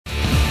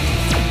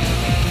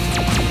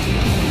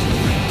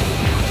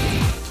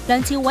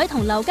梁朝偉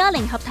同劉嘉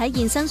玲合體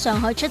現身上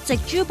海出席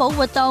珠寶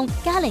活動，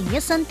嘉玲一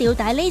身吊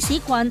帶 lace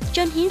裙，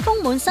盡顯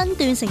豐滿身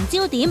段成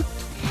焦點。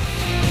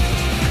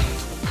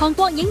韓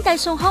國影帝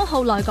宋康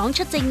昊來港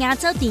出席亞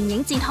洲電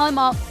影節開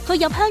幕，佢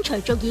入鄉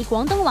隨俗以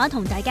廣東話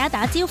同大家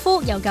打招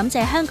呼，又感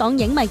謝香港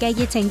影迷嘅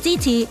熱情支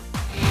持。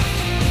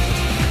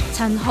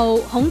陳豪、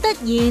孔德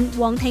賢、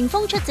黃庭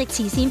鋒出席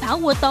慈善跑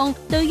活動，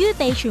對於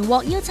被傳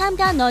獲邀參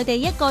加內地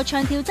一個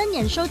唱跳真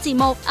人 show 節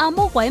目，阿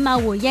毛鬼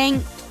馬回應。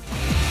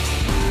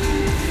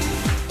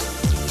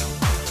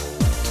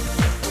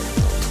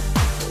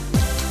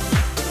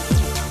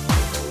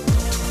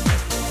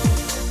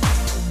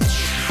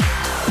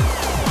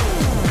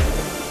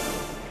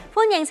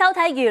歡迎收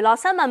睇娛樂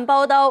新聞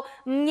報道。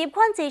吳業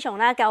坤自從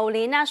舊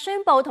年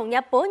宣布同日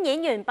本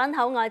演員濱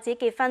口愛子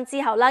結婚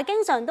之後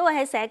經常都會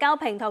喺社交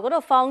平台嗰度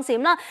放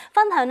閃啦，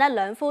分享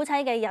兩夫妻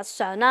嘅日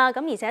常啦。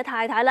咁而且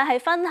太太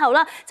喺婚後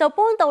就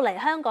搬到嚟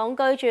香港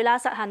居住啦，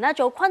實行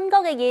做坤哥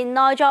嘅賢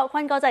內助。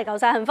坤哥真係夠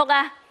晒幸福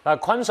啊！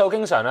坤嫂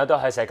經常都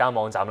喺社交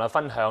網站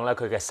分享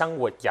佢嘅生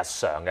活日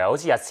常嘅，好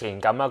似日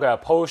前咁佢又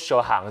post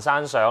咗行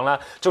山相啦，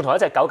仲同一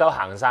隻狗狗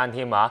行山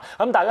添啊！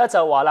咁大家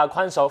就話啦，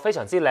坤嫂非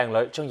常之靚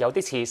女，仲有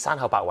啲似山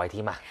口百惠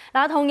添啊！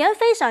同樣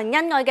非常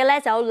恩愛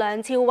嘅就有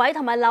梁朝偉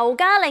同埋劉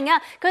嘉玲啊，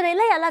佢哋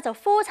呢日就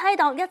夫妻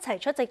檔一齊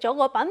出席咗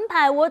個品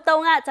牌活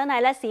動啊，真係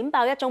閃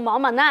爆一眾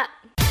網民啊！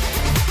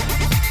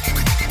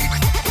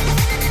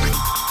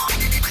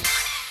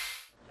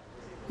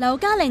劉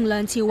嘉玲、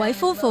梁朝偉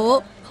夫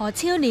婦、何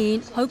超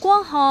蓮、許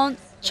光漢、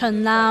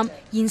秦嵐、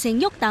言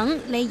承旭等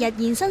呢日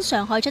現身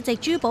上海出席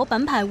珠寶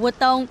品牌活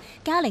動。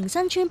嘉玲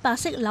身穿白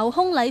色鏤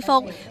空禮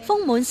服，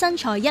豐滿身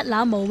材一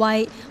覽無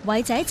遺。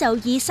偉仔就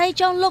以西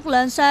裝 look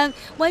亮相，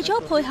為咗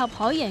配合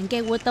海洋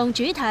嘅活動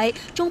主題，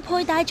仲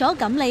佩戴咗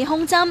錦鯉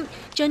胸針，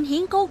盡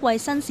顯高貴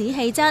紳士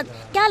氣質。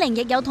嘉玲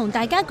亦有同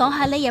大家講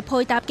下呢日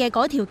配搭嘅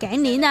嗰條頸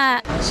鏈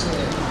啊。是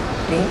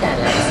靈感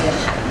來自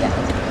海洋，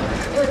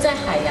因為在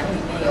海洋裡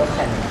面有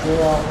很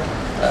多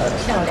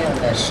漂亮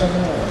的生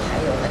物，還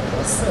有很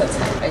多色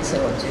彩，而且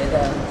我覺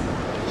得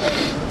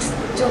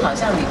就好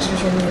像你置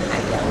身於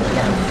海洋一樣，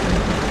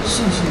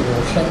栩栩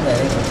如生的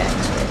那種感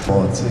覺。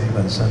我自己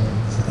本身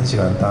很喜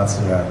歡大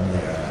自然，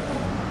也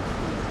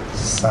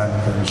山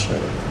跟水，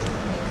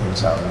平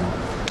常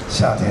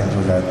夏天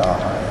住在大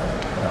海，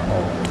然後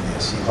也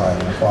喜歡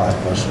花很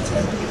多時間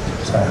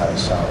在海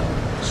上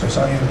水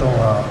上運動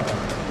啊，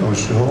有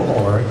時候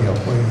偶爾也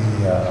會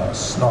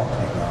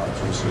snorkeling 啊，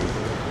就是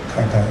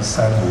看看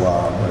珊瑚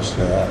啊，或者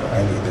是海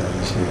裡的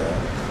一些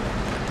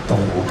動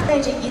物。帶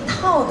着一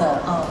套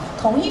的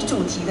同一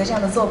主題的這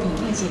樣的作品，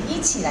並且一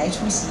起來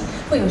出席，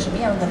會有什麼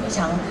樣的非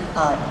常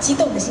激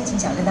動的心情，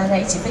想跟大家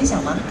一起分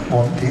享嗎？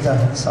我們平常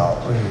很少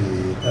會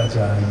大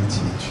家一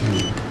起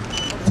去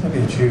特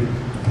別去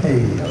配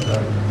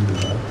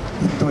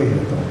一對的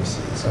東西，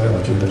所以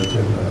我覺得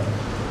這個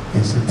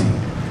也是挺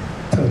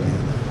特別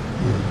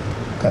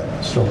的感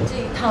受。這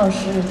一套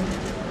是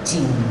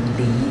錦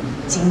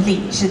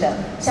鯉，是的，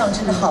象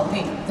徵的好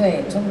運。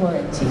對，中國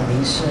人錦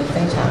鯉是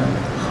非常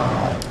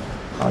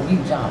好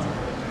預兆、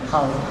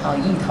好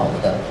意頭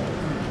的，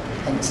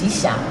很吉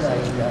祥的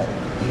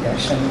一個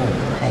生物，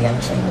海洋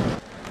生物。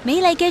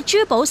美麗嘅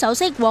珠寶首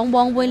飾往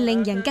往會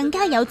令人更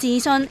加有自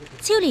信。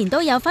超蓮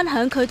都有分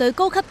享佢對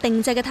高級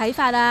定製嘅睇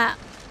法啊。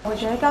我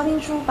覺得高定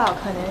珠寶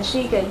可能是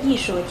一個藝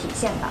術的體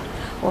現吧。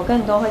我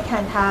更多會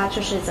看它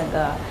就是整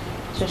個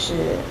就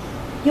是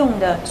用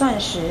的鑽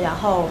石，然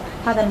後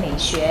它的美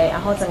學，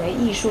然後整個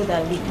藝術的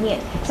理念。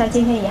像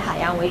今天以海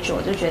洋為主，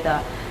我就覺得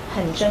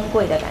很珍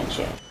貴的感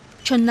覺。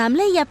秦嵐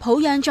呢日抱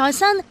恙在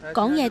身，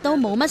講嘢都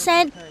冇乜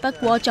聲，不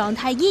過狀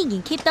態依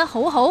然 keep 得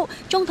好好，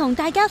仲同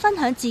大家分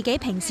享自己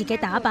平時嘅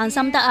打扮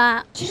心得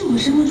啊。其實我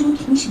生活中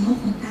挺喜歡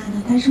混搭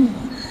的，但是我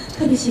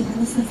特別喜歡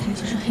的色彩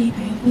就是黑白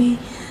灰，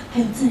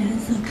還有自然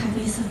色、咖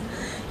啡色，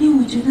因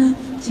為我覺得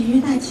簡約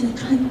大氣的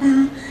穿搭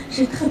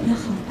是特別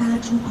好搭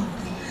珠寶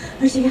的，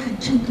而且也很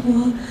襯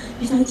托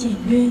比較簡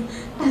約、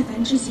大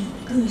凡至簡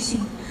的個性，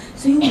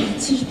所以我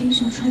其實平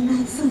時穿搭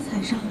色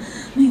彩上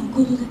沒有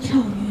過多的跳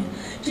躍。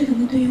這可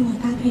能對於我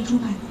搭配珠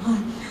寶的話，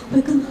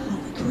會更好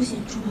的凸顯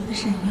珠寶的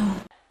閃耀。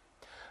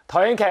台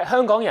慶劇《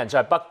香港人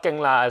在北京》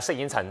啦，飾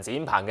演陳展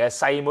鵬嘅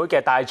細妹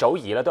嘅戴祖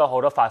兒咧，都有好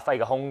多發揮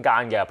嘅空間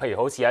嘅。譬如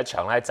好似一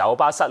場喺酒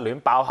吧失戀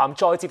爆喊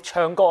再接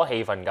唱歌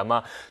氣氛咁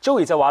啊。祖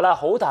兒就話啦，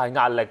好大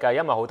壓力㗎，因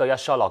為好多一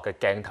疏落嘅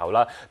鏡頭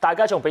啦，大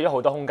家仲俾咗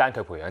好多空間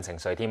佢培養情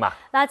緒添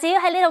啊。至於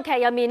喺呢套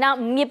劇入面啊，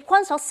吳業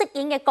坤所飾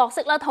演嘅角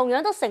色啦，同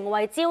樣都成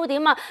為焦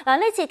點啊。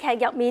呢次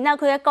劇入面啊，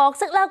佢嘅角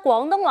色啦，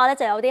廣東話咧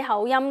就有啲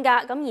口音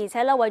㗎。咁而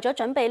且咧，為咗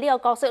準備呢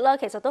個角色啦，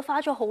其實都花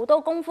咗好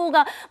多功夫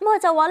㗎。咁佢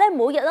就話咧，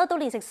每日咧都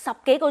練成10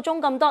幾個鐘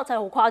咁多，真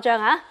係好誇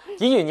張啊！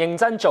演員認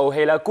真做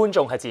戲啦，觀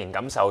眾係自然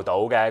感受到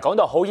嘅。講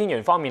到好演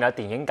員方面啊，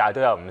電影界都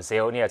有唔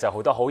少，呢日就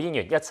好多好演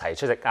員一齊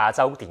出席亞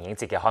洲電影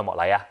節嘅開幕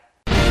禮啊！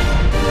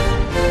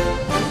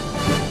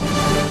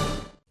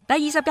第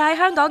20屆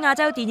香港亞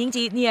洲電影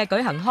節呢日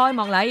舉行開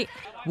幕禮，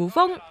胡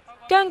楓、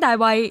姜大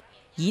衛、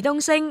爾冬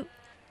陞、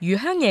余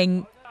香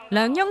凝、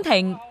梁雍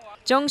婷、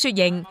鐘雪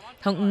瑩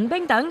同吳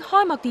冰等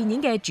開幕電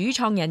影嘅主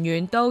創人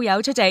員都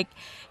有出席，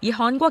而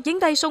韓國影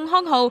帝宋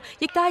康昊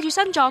亦帶住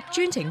新作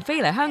專程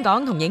飛嚟香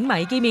港同影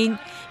迷見面，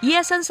以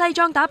一身西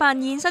裝打扮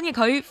現身嘅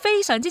佢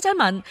非常之親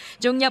民，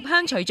仲入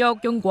鄉隨俗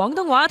用廣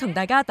東話同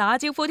大家打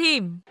招呼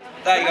添。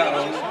大家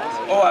好，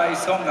我係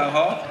宋康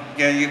昊。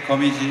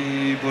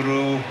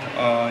 거미집으로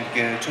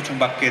이렇게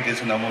초청받게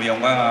돼서 너무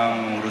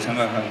영광으로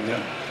생각하고요.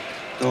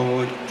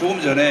 또 조금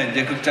전에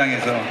이제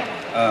극장에서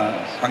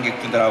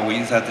관객분들하고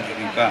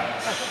인사드리니까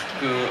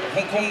그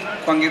홍콩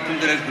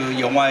관객분들의 그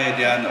영화에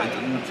대한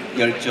어떤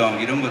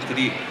열정 이런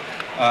것들이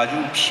아주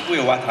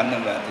피부에 와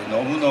닿는 것 같아요.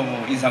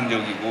 너무너무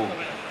인상적이고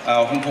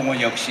홍콩은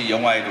역시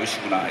영화의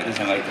도시구나 이런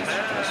생각이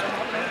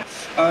들었습니다.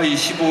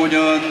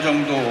 25년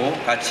정도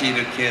같이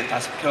이렇게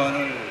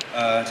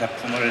 5편을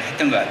작품을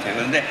했던 것 같아요.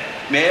 그런데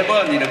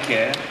매번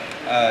이렇게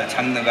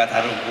장르가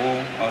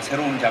다르고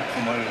새로운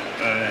작품을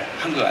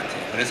한 것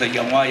같아요. 그래서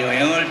영화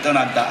여행을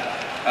떠난다.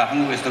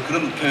 한국에서도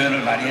그런 표현을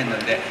많이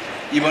했는데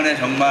이번에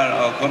정말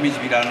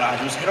거미집이라는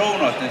아주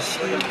새로운 어떤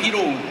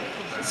신비로운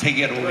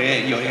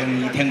세계로의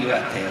여행이 된 것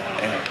같아요.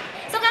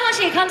 송강호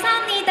씨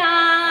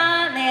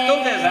감사합니다. 네. 多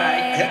謝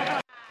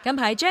晒。 近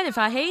排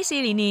Jennifer 喜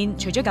事連連，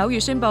除咗9月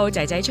宣布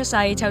仔仔出世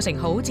湊成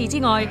好字之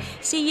外，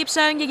事業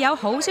上亦有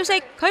好消息。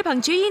佢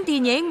憑主演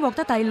電影獲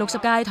得第60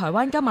屆台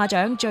灣金馬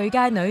獎最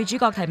佳女主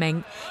角提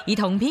名，而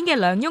同片嘅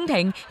梁雍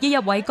婷亦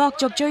入圍角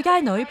逐最佳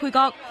女配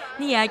角。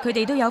呢日佢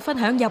哋都有分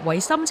享入圍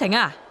心情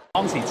啊！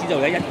當時知道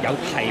一有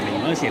提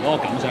名嗰時，嗰個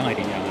感想係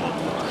點樣啊？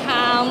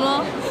喊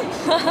咯，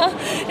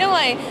因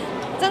為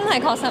真係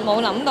確實冇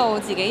諗到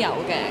自己有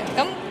嘅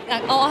咁。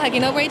 我係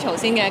見到 Rachel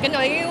先嘅，跟住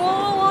我已經哇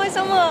好開心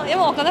啊！因為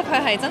我覺得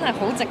佢係真係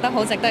好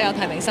值得有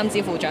提名，甚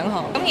至乎獎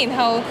項。咁然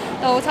後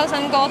到秋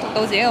生哥讀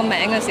到自己個名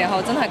嘅時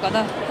候，真係覺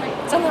得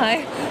真係，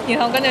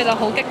然後跟住就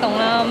好激動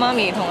啦。媽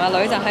咪同阿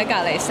女就喺隔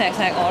離錫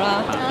我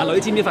啦。阿女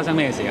知唔知發生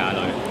咩事啊？阿女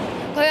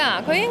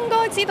佢應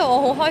該知道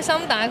我好開心，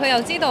但係佢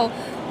又知道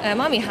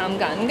媽咪喊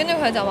緊，跟住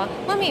佢就話：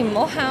媽咪唔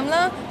好喊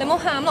啦，你唔好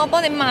喊啦，我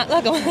幫你抹啦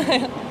咁。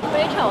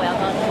Rachel 有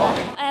講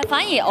反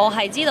而我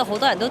係知道好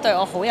多人都對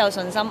我好有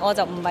信心，我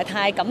就唔係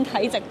太敢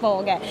睇直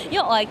播嘅，因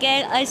為我係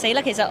驚死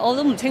啦！其實我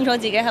都唔清楚自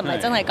己係咪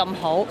真係咁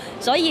好，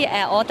所以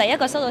我第一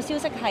個收到消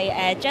息係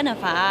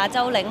Jennifer 啊、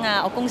周玲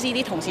啊，我公司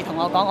啲同事同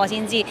我講，我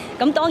先知。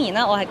咁當然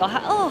啦，我係嗰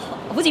刻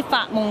好似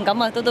發夢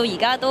咁啊，到而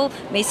家都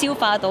未消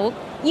化到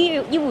呢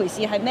回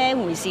事係咩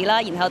回事啦，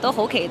然後都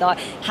好期待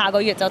下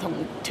個月就同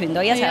團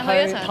隊一齊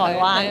去台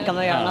灣咁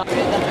樣咯。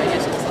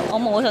我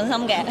冇信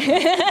心嘅，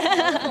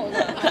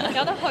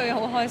有得去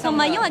好開心。同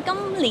埋因為今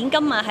年金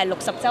馬係60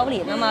週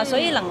年啊嘛，所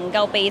以能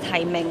夠被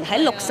提名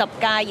喺60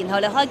屆，然後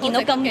你可以見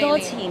到咁多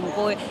前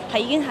輩，係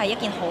已經係一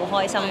件好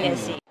開心嘅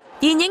事。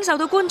電影受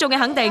到觀眾嘅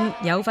肯定，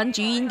有份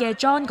主演嘅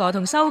John 哥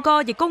同修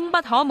哥亦功不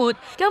可沒。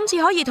今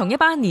次可以同一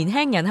班年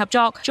輕人合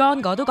作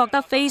 ，John 哥都覺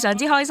得非常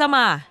之開心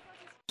啊！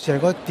成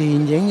個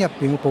電影入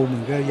邊嘅部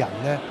門嘅人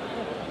咧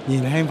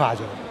年輕化咗，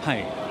係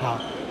嚇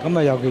咁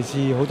啊，尤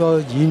其是好多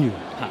演員。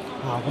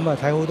咁啊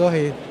睇好多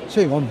戲，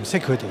雖然我唔識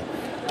佢哋，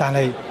但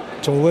係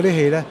做嗰啲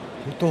戲咧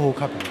都好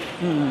吸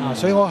引。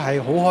所以我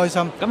係好開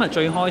心。咁啊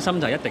最開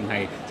心就一定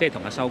係即係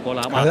同阿修哥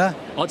啦。係啦，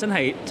我真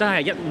係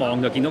一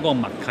望就見到嗰個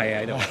默契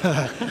喺度。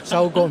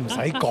修哥唔使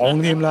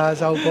講添啦，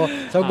修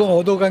哥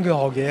我都跟佢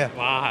學嘢啊！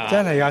哇，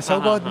真係啊，修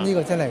哥呢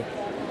個真係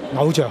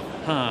偶像。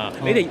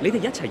你哋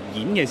一齊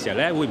演嘅時候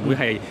咧，會唔會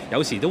係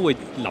有時都會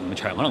臨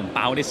場可能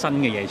爆啲新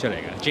嘅嘢出嚟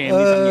嘅 ？jam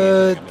啲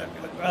新嘢。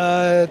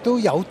都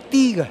有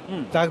啲嘅，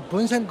但係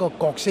本身個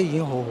角色已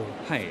經好好。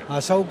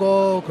係修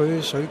哥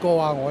佢水哥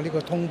啊，我呢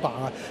個通白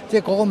啊，即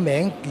係嗰個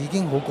名已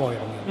經好過癮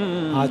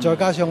嘅。再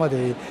加上我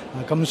哋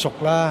咁熟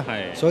啦，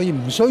所以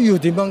唔需要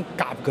點樣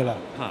夾㗎啦。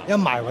一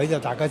埋位就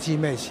大家知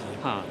咩事。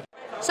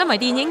身為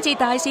電影節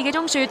大使嘅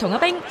鐘雪同阿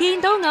冰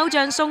見到偶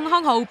像宋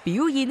康昊表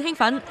現興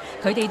奮，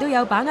佢哋都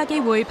有把握機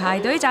會排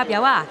隊集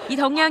郵啊！而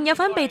同樣有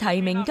份被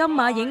提名金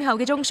馬影后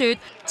嘅鐘雪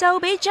就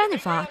比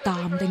Jennifer 淡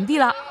定啲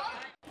啦。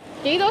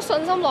幾多信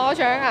心攞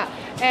獎啊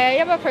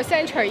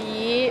？100% 除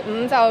以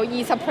5就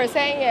20%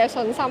 嘅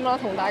信心啦，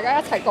同大家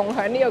一齊共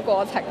享呢個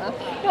過程啦。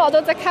因為我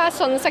都即刻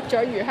訊息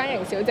咗余香凝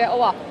小姐，我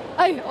話：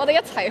我哋一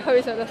齊去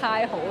實在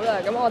太好啦！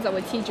咁我就會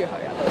黐住佢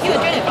啊。因為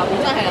Jennifer 本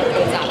身係有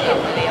對責任，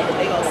你有冇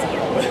呢個思考？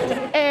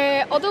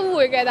我都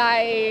會嘅，但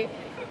係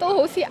都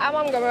好似啱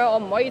啱咁樣，我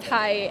唔可以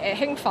太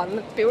興奮，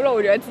表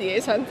露咗自己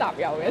想集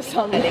郵嘅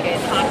心。你嘅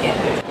target？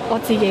我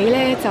自己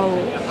咧就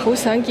好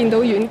想見到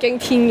遠驚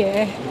天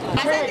嘅。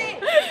大聲啲！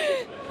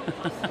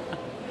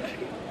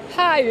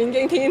嗨，遠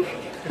驚天！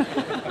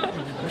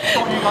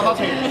國語講多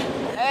次。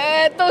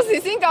到時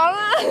先講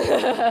啦。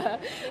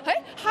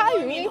嗨，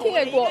遠驚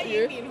天嘅國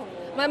語，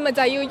咪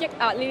就係要抑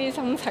壓呢啲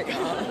心情。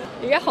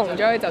而家紅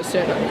咗就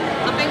算啦。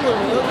阿冰會唔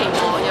會都期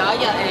望有一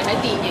日喺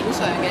電影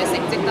上嘅成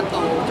績得到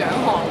獎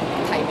項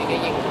提名嘅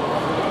認可？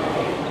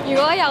如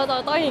果有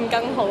就當然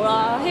更好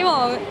啦。希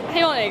望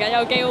嚟緊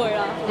有機會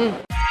啦。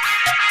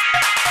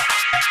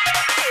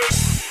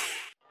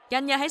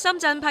近日喺深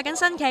圳拍緊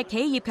新劇《企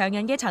業強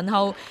人》嘅陳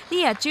豪，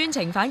呢日專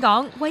程返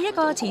港，為一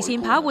個慈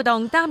善跑活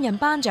動擔任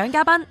頒獎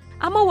嘉賓。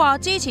阿毛話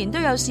之前都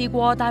有試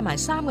過帶埋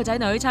3個仔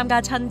女參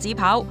加親子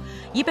跑，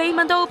而被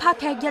問到拍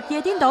劇日夜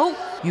顛倒，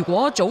如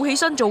果早起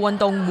身做運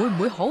動會唔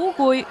會好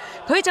攰？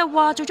佢就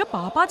話做咗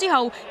爸爸之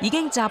後已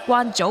經習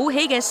慣早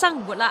起嘅生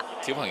活啦。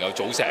小朋友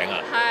早醒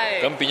啊，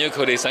咁變咗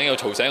佢哋醒又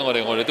嘈醒我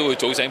哋都會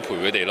早醒陪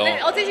佢哋咯。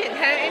我之前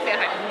聽 Amy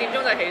係5點鐘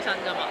就起身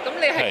㗎嘛，咁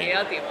你係幾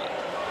多點啊？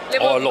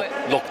我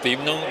6點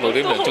鐘6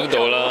點零鐘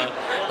到啦，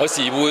有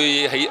時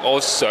會起，我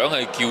想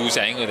係叫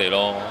醒佢哋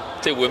咯，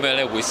即係會咩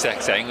咧？會錫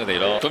醒佢哋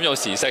咯。咁有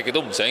時錫佢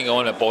都唔醒嘅，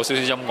我哋播少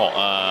少音樂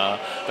啊，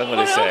等佢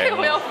哋醒。我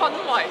好有氛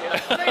圍啊，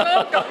即係嗰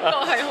個感覺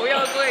係好有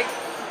嗰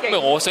個。因為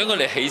我想佢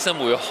哋起身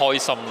會開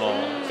心咯，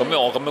咁樣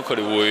我咁樣佢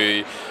哋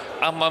會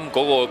啱啱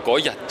嗰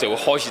日就會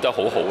開始得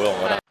好好咯，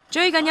我覺得。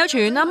最近有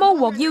傳阿毛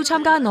獲邀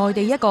參加內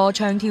地一個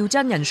唱跳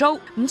真人 show，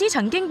 唔知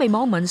曾經被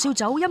網民笑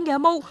走音嘅阿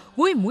毛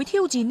會唔會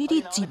挑戰呢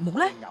啲節目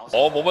呢？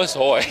我冇乜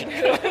所謂，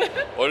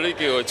我呢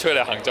叫出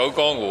嚟行走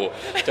江湖，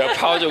就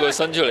拋咗個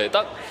身出嚟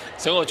得，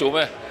想我做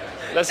咩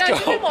 ？Let's go！ 但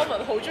係啲網民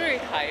好中意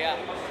睇啊，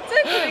即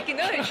係佢哋見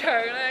到你唱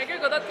咧，跟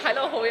住覺得睇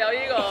到好有呢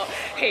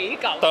個喜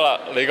感。得啦，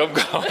你咁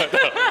講得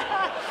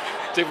啦。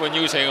即管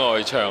邀請我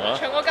去唱啊！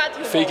唱歌加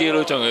跳舞，飛機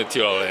都將佢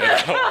跳落嚟。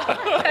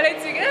係你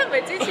自己係咪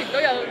之前都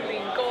有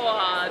練歌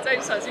啊？即係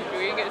上次表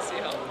演嘅時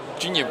候。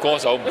專業歌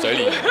手唔使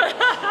練，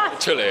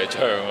出嚟就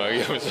唱啊，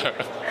基本上。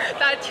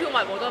但係跳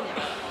埋舞都唔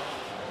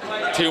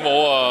得。跳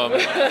舞啊，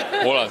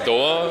冇難度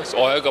啊！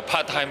我係一個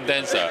part-time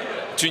dancer，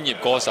 專業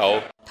歌手。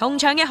同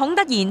場嘅孔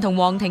德賢同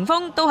黃庭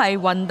鋒都係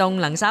運動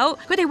能手，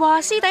佢哋話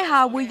私底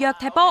下會約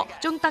踢波，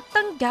仲特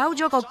登搞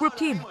咗個 group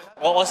team。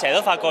我成日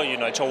都發覺原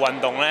來做運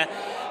動咧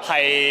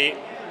係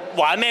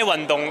玩咩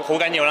運動好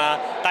緊要啦，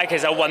但係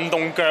其實運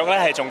動腳咧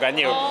係仲緊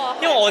要，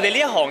因為我哋呢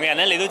一行嘅人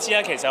咧，你都知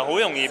啦，其實好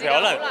容易，譬如可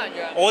能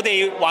我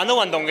哋玩到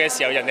運動嘅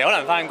時候，人哋可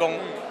能翻工。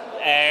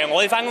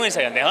我哋翻工嘅時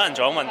候，人哋可能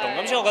做緊運動，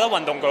咁所以我覺得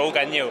運動腳好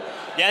緊要。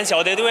有陣時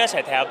我哋都會一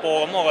齊踢下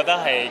波，咁我覺得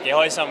係幾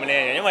開心嘅呢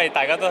樣嘢，因為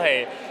大家都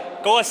係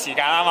嗰個時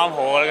間啱啱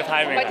好啊，呢個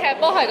timing。唔係踢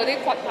波係嗰啲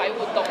群體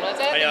活動啦，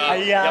即係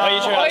又可以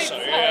吹下水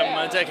咁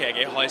樣，即係其實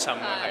幾開心嘅，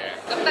係啊。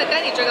咁但係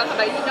Danny 最近係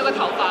咪染咗個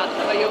頭髮？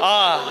係咪要？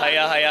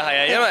係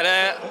啊，因為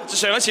咧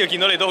上一次見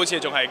到你都好似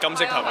仲係金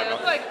色頭髮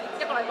咁。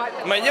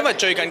唔係，因為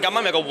最近咁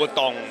啱有個活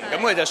動，咁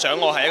佢就想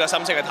我係一個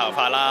深色嘅頭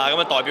髮啦，咁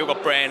啊代表個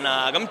brand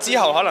啦。咁之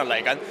後可能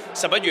嚟緊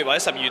11月或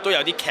者12月都有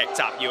啲劇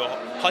集要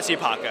開始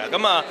拍嘅。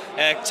咁啊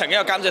曾經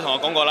有監製同我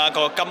講過啦，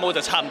個金毛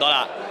就差唔多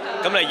啦，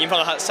咁你染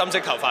翻個深色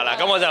頭髮啦。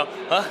咁我就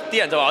啲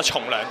人就話我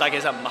從良，但係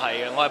其實唔係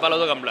嘅，我係不嬲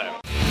都咁良。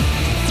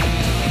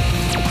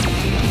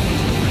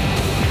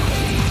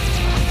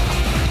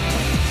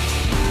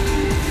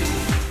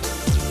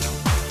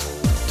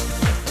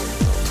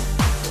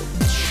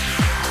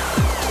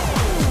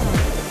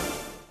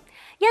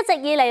一直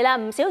以嚟啦，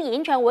唔少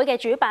演唱會嘅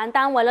主辦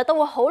單位啦，都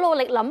會好努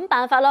力諗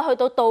辦法啦，去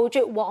到杜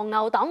絕黃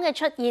牛黨嘅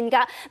出現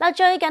㗎。嗱，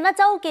最近咧，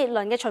周杰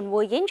倫嘅巡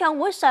迴演唱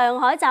會上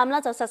海站啦，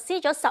就實施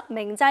咗實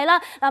名制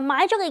啦。嗱，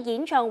買咗嘅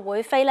演唱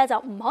會飛咧就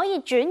唔可以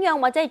轉讓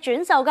或者係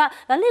轉售㗎。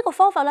嗱，呢個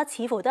方法咧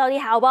似乎都有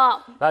啲效噃。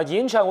嗱，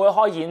演唱會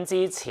開演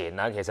之前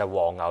啊，其實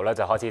黃牛咧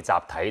就開始集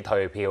體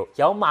退票。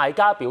有賣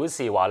家表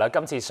示話啦，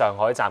今次上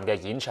海站嘅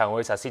演唱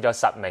會實施咗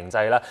實名制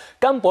啦，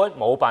根本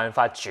冇辦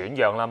法轉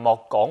讓啦，莫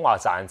講話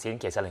賺錢，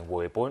其實連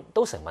回本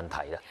都成問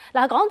題啦。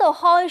嗱，講到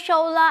開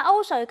show 啦，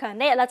歐瑞強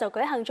呢日啦就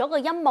舉行咗個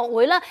音樂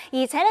會啦，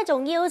而且咧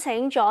仲邀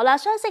請咗啦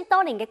相識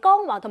多年嘅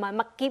江華同埋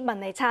麥潔文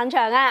嚟撐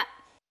場啊！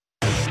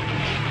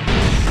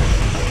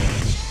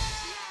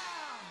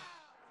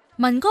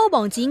民歌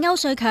王子歐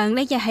瑞強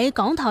呢日喺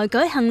港台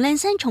舉行靚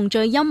聲重聚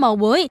音樂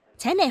會，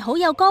請嚟好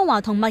友江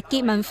華同麥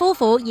潔文夫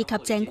婦以及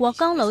鄭國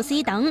江老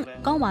師等。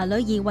江華女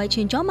兒遺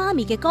傳咗媽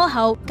咪嘅歌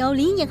后，舊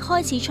年亦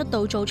開始出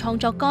道做創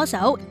作歌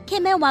手。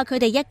Kman 話佢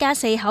哋一家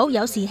4口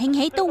有時興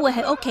起都會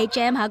喺屋企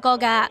jam 下歌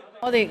㗎。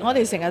我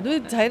哋成日都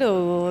喺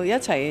度一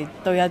齊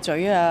對下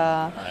嘴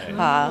啊，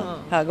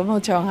嚇咁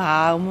唱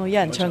下咁，一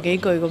人唱幾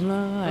句咁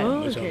啦，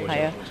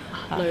係啊。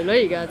女女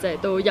而家即係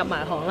都入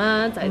埋行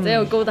啦，仔仔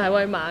又高大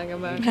威猛咁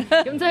樣，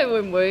咁即係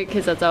會唔會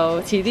其實就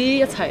遲啲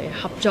一齊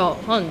合作，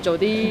可能做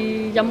啲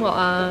音樂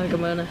啊咁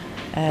樣咧？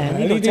呢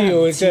啲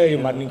要即係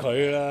要問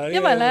佢啦。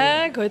因為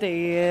咧，佢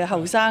哋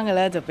後生嘅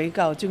咧就比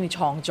較中意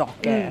創作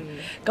嘅，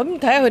咁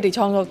睇下佢哋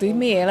創作啲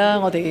咩嘢啦，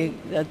我哋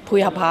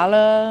配合下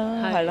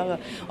啦，係咯。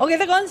我記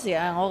得嗰陣時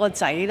啊，我個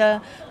仔咧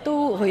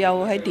都佢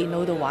有喺電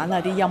腦度玩下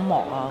啲音樂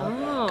啊，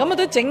咁啊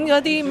都整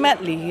咗啲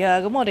medley 啊，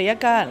咁我哋一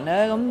家人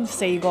咧咁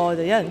4個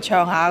就一人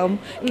唱下咁，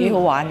幾好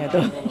玩嘅都。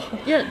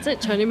一人即係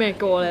唱啲咩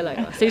歌咧嚟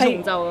？4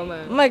重奏咁樣。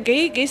唔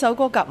係幾首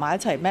歌夾埋一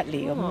齊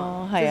medley 咁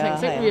咯，係啊。程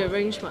式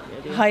rearrangement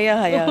嗰啲。係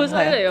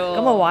啊。咁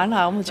啊玩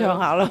下，咁啊唱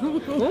下咯。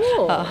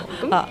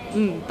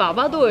咁爸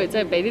爸都會即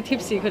係俾啲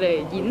tips 佢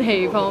哋演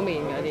戲方面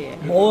嗰啲嘢。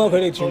冇啊，佢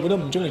哋全部都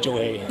唔中意做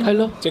戲。係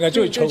咯，淨係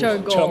中意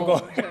唱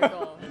歌。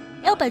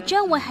Albert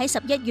將會喺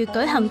11月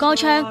舉行歌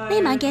唱，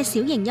呢晚嘅小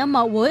型音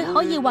樂會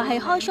可以話係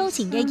開 show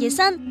前嘅熱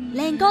身，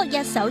靚歌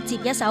一首接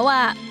一首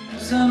啊！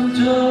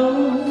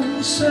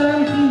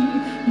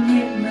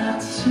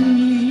千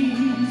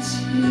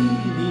年，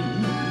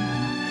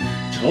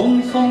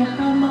重逢下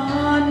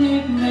晚亦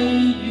未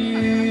如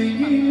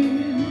願，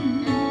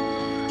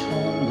從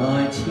來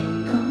情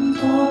感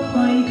多虧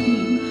欠，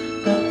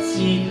不知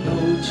道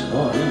在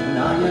那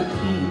一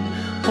天，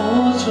可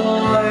再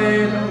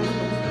度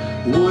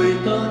回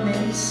到你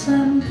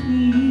身邊。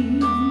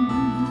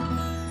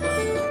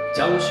就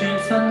算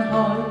分開，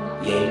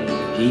仍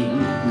然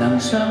能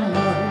相愛，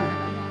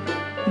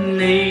你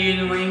願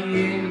永遠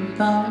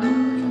等待。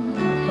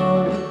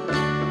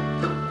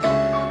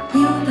要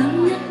等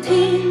一天，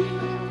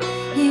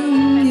要誤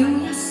了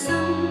一生，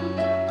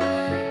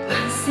還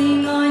是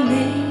愛你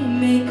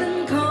未更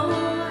改。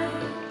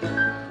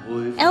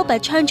Albert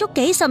唱足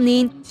幾十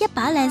年，一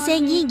把靚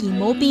聲依然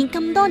冇變，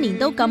咁多年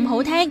都咁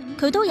好聽。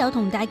佢都有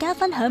同大家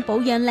分享保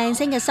養靚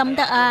聲嘅心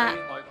得啊！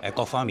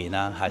各方面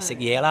啦，食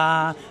嘢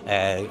啦，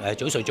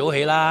早睡早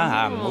起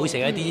啦，唔好食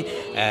一啲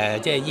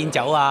即係煙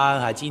酒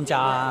啊、煎炸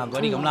啊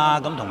嗰啲咁啦。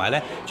咁同埋咧，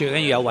最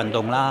緊要有運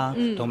動啦，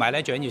同埋咧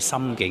最緊要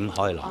心境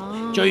開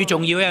朗。最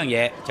重要一樣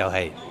嘢就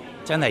係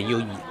真係要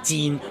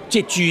即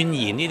係鑽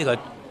研呢啲個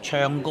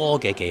唱歌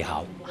嘅技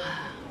巧。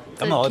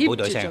咁我可以補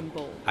到聲。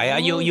係啊，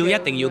要一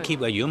定要 keep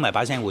嘅，如果唔係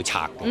把聲會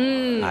拆嘅。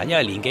因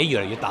為年紀越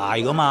嚟越大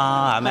噶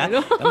嘛，係咪啊？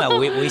咁啊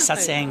會失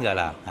聲㗎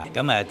啦。咁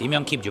啊點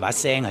樣 keep 住把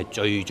聲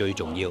係最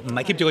重要，唔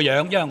係 keep 住個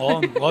樣，因為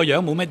我個樣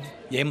冇乜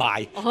嘢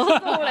賣。好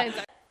靚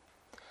仔。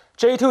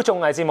J2 綜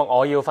藝節目《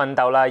我要奮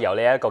鬥》啦，由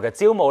呢一個嘅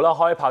招募啦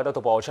開拍到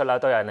播出啦，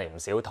都引嚟唔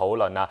少討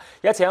論啦。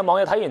日前有網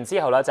友睇完之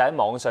後咧，就喺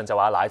網上就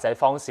話奶仔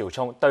方紹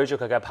聰對住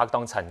佢嘅拍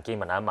檔陳建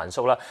文文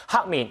叔啦，黑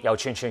面又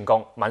串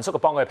供，文叔就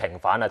幫佢平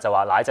反啦，就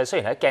話奶仔雖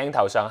然喺鏡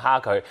頭上蝦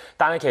佢，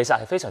但係其實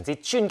係非常之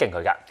尊敬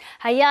佢㗎。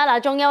係啊，嗱，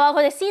仲有啊，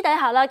佢哋私底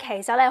下啦，其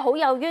實咧好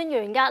有淵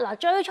源㗎。嗱，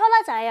最初咧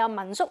就係有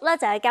文叔咧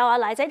就係教阿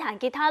奶仔彈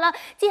吉他啦，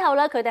之後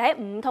咧佢哋喺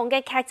唔同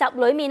嘅劇集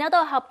裡面咧都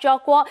有合作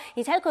過，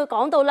而且佢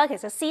講到咧其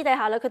實私底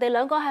下咧佢哋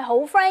兩個係好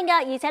friend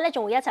㗎，而且咧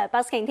仲會一齊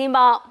busking 添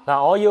噃。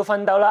嗱，我要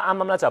奮鬥啦，啱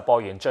啱咧就播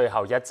完最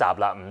後一集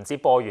啦，唔知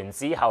播完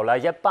之後咧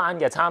一班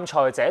嘅參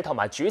賽者同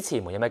埋主持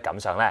們有咩感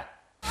想呢？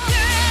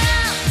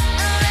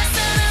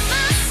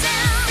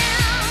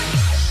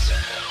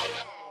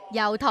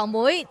由堂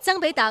妹、曾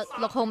比特、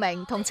陸浩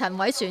明同陳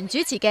偉璇主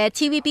持嘅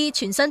TVB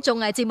全新綜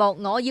藝節目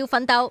《我要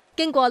奮鬥》，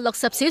經過60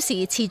小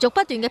時持續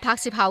不斷嘅拍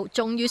攝後，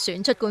終於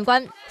選出冠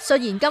軍。雖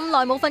然咁耐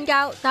冇瞓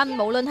覺，但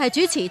無論係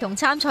主持同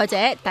參賽者，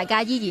大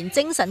家依然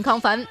精神亢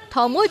奮。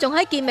堂妹仲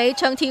喺結尾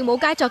唱跳舞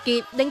佳作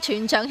結，令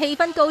全場氣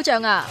氛高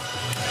漲啊！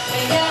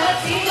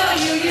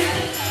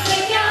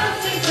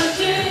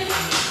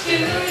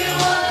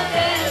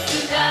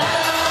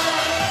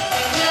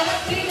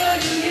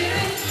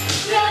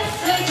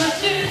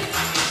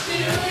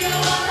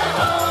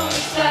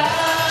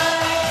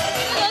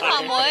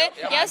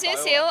有少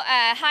少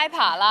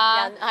hyper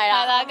啦，係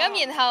啦，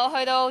咁然後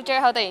去到最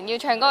後突然要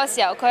唱歌嘅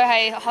時候，佢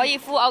係可以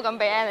full out 咁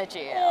俾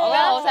energy 嘅，我覺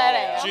得好犀利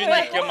啊！專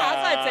業㗎嘛，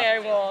真係正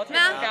喎！咩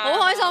啊？好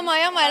開心啊，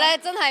因為咧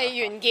真係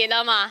完結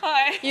啊嘛。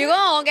如果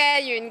我嘅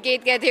完結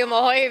嘅跳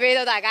舞可以俾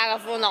到大家嘅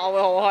歡樂，我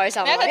會好開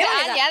心。佢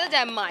而家都就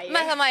係迷，唔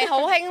係同埋好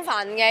興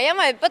奮嘅，因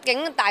為畢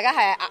竟大家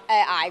係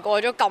捱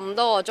過咗咁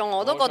多個鐘，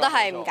我都覺得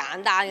係唔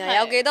簡單嘅。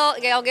有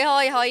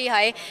幾可以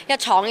喺一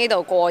廠呢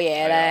度過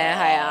夜咧？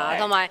係啊，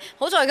同埋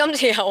好在今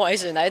次有偉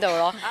璇喺度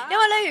咯，因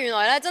為咧原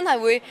來咧真係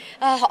會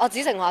學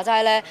子成話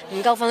齋咧，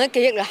唔夠瞓啲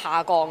記憶力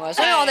下降啊，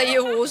所以我哋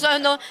要互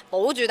相都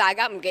保住大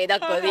家唔記得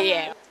嗰啲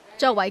嘢。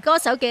作為歌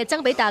手嘅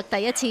曾比特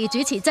第一次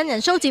主持真人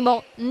show 節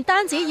目，唔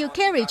單止要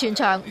carry 全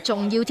場，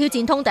仲要挑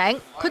戰通頂，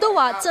佢都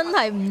話真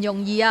係唔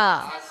容易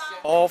啊！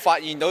我發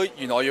現到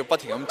原來我要不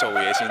停咁做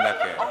嘢先得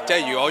嘅，即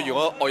係如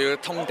果我要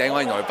通頂，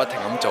我原來要不停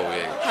咁做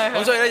嘢。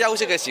咁所以咧休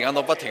息嘅時間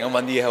我不停咁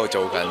揾啲嘢喺度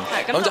做緊，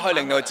咁就可以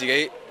令到自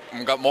己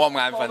冇咁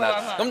眼瞓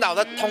啦。咁但係我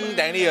覺得通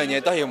頂呢樣嘢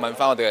都係要問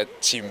翻我哋嘅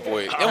前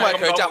輩，因為佢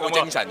真係好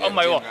精神嘅。唔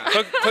係喎，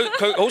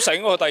佢好醒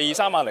喎，第2、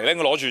3晚嚟咧，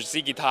我攞住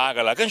支吉他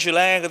㗎啦，跟住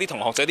咧嗰啲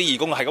同學仔啲義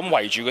工係咁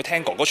圍住佢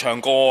聽哥哥唱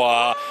歌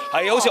啊，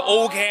係好似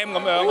O Cam 咁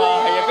樣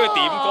啊，係啊，跟住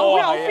點歌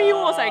啊，好有 feel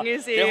喎成件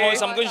事。幾開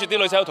心，跟住啲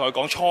女仔又同佢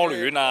講初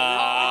戀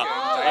啊，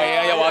係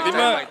啊，又話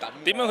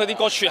點樣佢啲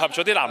歌撮合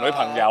咗啲男女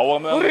朋友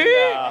咁樣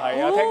啊，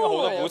係啊，聽咗好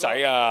多古仔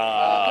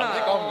啊。唔知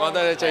講唔講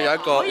得咧？即係有一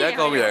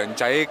個洋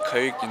仔，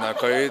佢原來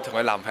佢同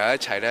佢男朋友一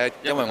齊咧，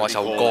因為我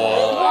首歌。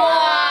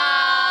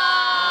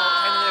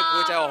聽到呢個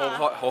古仔，我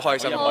好開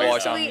心，好開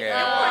心嘅。佢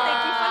哋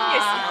結婚嘅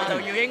時候就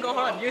要應該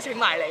可能邀請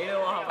埋你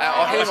咯喎，係咪？我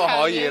希望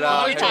可以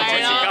啦，可以做主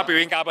持加表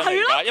演嘉賓嚟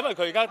㗎，因為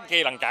佢而家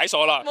技能解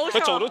鎖啦，佢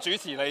做到主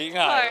持啦已經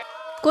係。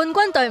冠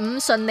軍隊伍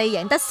順利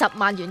贏得10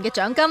萬元嘅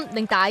獎金，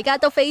令大家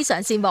都非常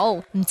羨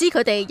慕。唔知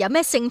佢哋有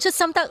咩勝出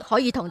心得可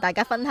以同大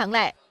家分享呢？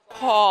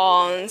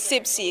狂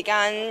攝時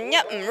間，一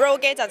唔 roll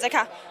機就即刻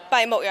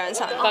閉目養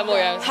神。閉目養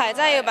神係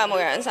真係要閉目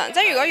養神。即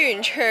係如果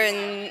完全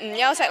唔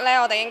休息咧，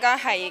我哋應該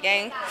係已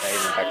經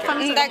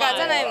唔得㗎，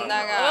真係唔得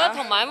㗎。我覺得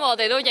同埋因為我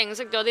哋都認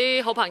識咗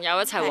啲好朋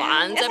友一齊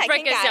玩，即係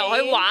break 嘅時候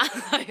可以玩，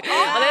我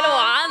哋喺度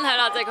玩係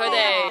啦，就係佢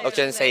哋。6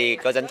進4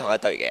嗰陣同一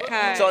隊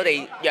嘅，所以我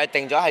哋約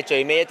定咗係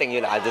最尾一定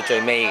要捱到最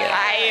尾嘅。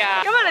係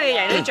啊，咁啊，你哋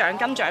贏啲獎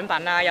金獎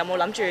品啊，有冇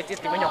諗住點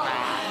樣用啊？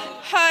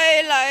去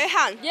旅行，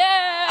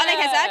我哋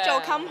其實一做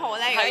com 號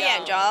咧，如果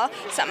贏咗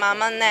10萬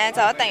蚊咧，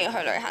就一定要去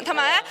旅行。同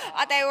埋咧，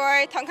我哋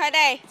會同佢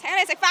哋請佢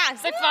哋食飯，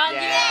食飯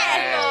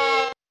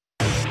耶！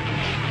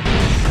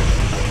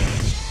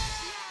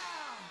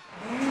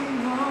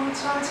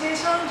再次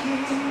相見，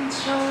隨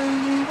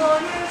年和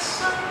月新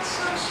心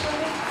水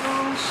放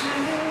轉，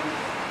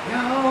有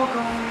共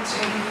情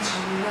從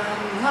難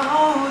扭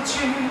轉，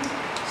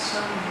心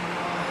愛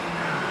那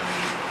一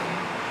段，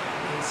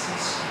仍是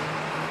純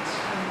真。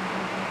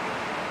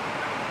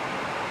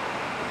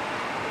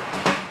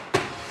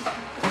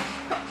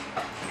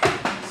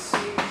時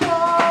光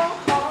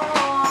可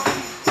變，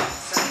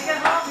世界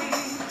可變，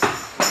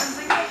人生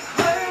亦許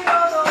多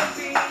都變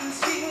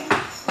遷，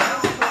有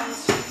共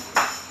情。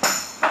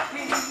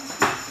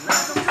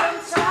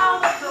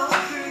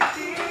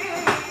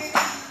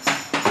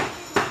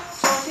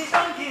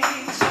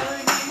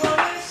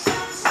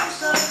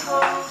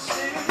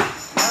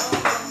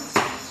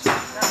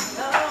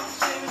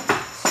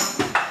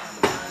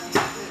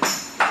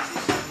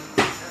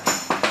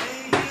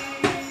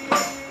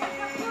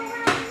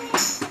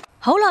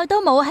好耐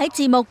都冇喺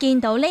節目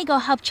見到呢個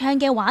合唱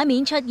嘅畫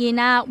面出現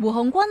啦！胡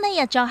鴻鈞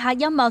呢日作客音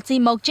樂節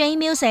目 J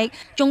Music，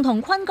 仲同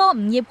坤哥吳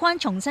業坤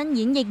重新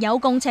演繹有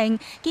共情，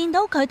見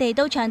到佢哋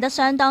都唱得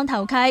相當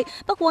投契。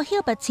不過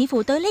Hubert 似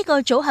乎對呢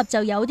個組合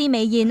就有啲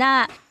微言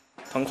啦。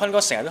同坤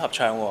哥成日都合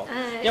唱喎，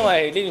因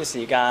為呢段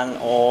時間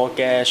我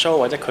嘅 show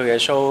或者佢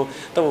嘅 show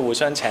都會互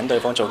相請對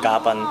方做嘉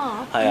賓，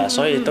係啊，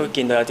所以都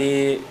見到有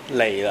啲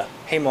嚟啦。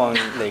希望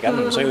嚟緊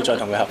唔需要再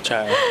同佢合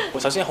唱。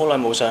首先好耐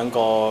冇上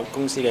過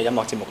公司嘅音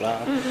樂節目啦，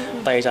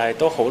第二就係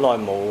都好耐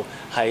冇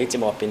喺節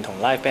目入邊同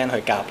live band 去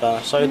夾啦，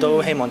所以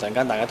都希望陣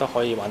間大家都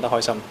可以玩得開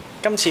心。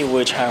今次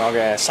會唱我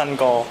嘅新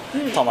歌，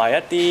同埋一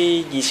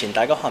啲以前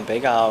大家可能比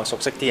較熟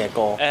悉啲嘅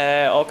歌。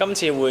我今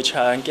次會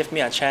唱 Give Me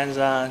a Chance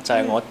啦，就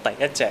係我第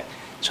一隻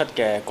出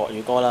嘅國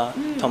語歌啦，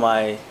同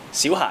埋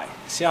小孩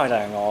就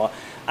係我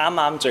啱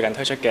啱最近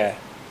推出嘅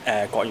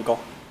國語歌。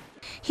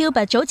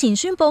Hubert 早前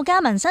宣布加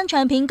盟新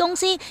唱片公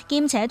司，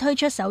兼且推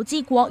出首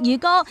支國語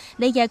歌。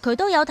呢日佢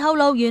都有透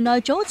露，原來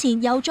早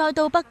前又再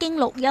到北京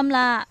錄音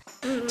啦。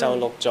就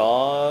錄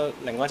咗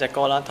另外一隻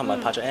歌啦，同埋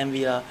拍咗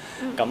MV 啦。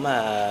咁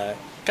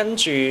跟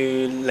住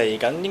嚟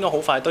緊應該好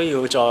快都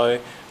要再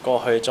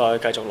過去再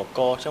繼續錄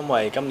歌，因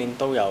為今年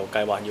都有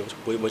計劃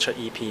會出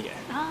EP 嘅。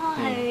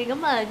係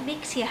咁啊！呢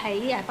次喺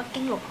北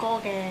京錄歌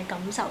嘅感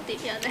受點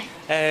樣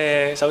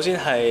呢？首先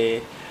係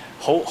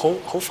好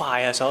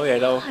快啊！所有嘢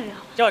都，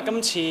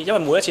因為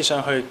每一次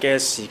上去嘅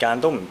時間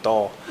都唔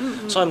多，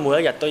所以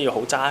每一日都要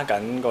好揸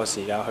緊個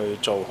時間去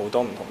做好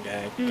多唔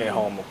同嘅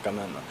項目咁樣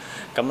咯。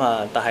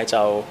咁但係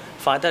就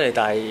快得嚟，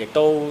但係亦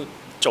都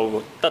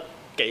做得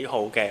幾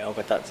好嘅，我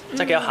覺得即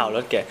係幾有效率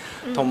嘅。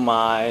同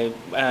埋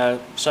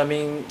上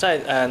面即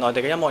係內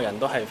地嘅音樂人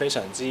都係非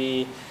常之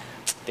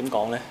點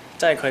講呢？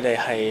即係佢哋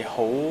係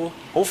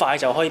好快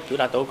就可以表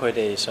達到佢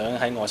哋想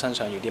喺我身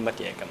上要啲乜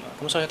嘢咁啊！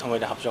咁所以同佢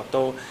哋合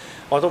作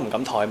我都唔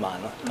敢怠慢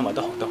咯，同埋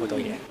都學到好多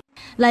嘢。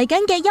嚟緊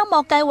嘅音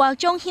樂計劃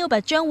中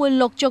 ，Hubert 將會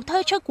陸續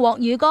推出國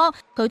語歌，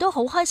佢都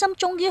好開心，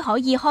終於可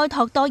以開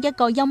拓多一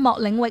個音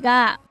樂領域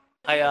啊！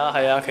係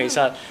啊，其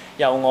實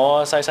由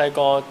我細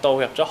個到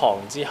入咗行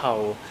之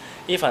後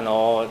 ，even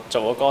我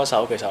做咗歌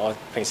手，其實我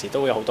平時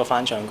都會有好多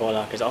翻唱歌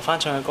啦。其實我翻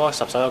唱嘅歌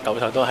10首有9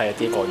首都係一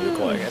啲國語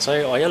歌嚟嘅，所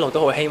以我一路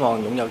都好希望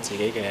擁有自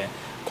己嘅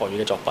國語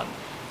嘅作品。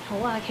好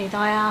啊，期待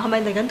啊！係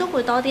咪嚟緊都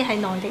會多啲喺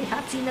內地發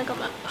展啊？咁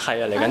樣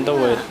係啊，嚟緊都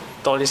會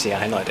多啲時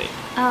間喺內地。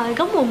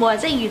咁會唔會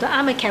即係遇到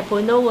啱嘅劇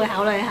本都會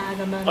考慮下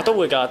咁樣？我都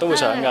會㗎，都會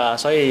想㗎。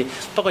所以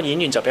不過演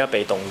員就比較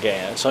被動嘅，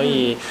所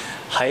以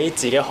喺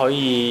自己可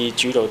以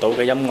主導到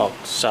嘅音樂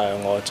上，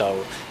我就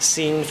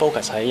先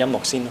focus 喺音樂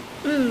先咯。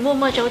會唔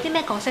會做啲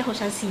咩角色好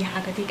想試下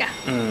嗰啲㗎？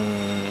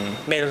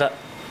咩都得，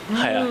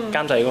係啊，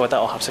監製如果覺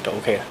得我合適就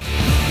OK 啦。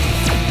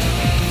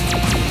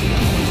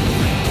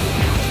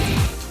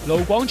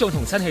盧廣仲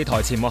同新戲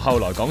台前幕後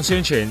來港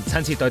宣傳，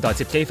親切對待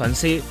接機粉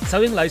絲。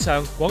首映禮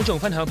上，廣仲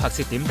分享拍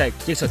攝點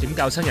滴，憶述點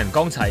教新人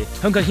江齊，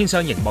向佢獻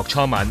上熒幕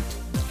初吻。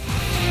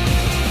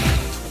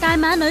大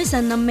馬女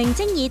神林明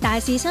禎以大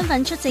使身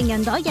份出席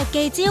銀袋日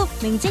記招，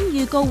明禎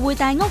預告會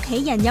帶屋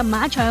企人入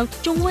馬場，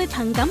仲會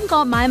憑感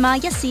覺買馬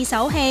一試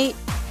手氣。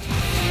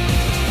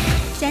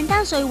鄭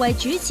丹瑞為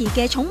主持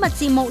嘅寵物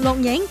節目錄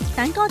影，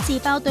蛋哥自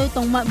爆對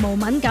動物無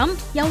敏感，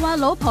又話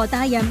老婆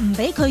大人唔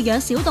俾佢養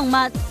小動物。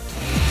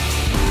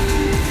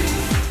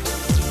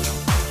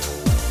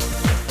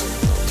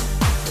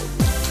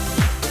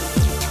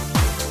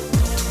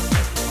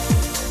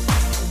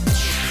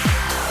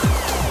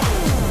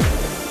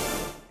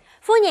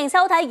歡迎收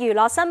睇娛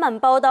樂新聞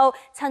報道。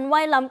陳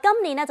慧琳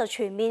今年咧就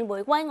全面回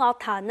歸樂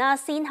壇啦，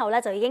先後咧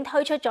就已經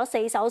推出咗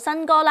4首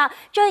新歌啦。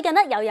最近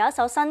咧又有一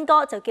首新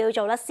歌就叫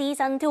做咧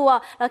Season 2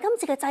啊。嗱，今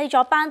次嘅製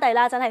作班底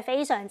啦真係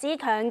非常之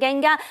強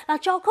勁㗎。嗱，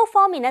作曲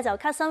方面咧就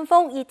咳新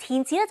風，而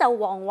填詞咧就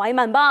黃偉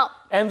文噃。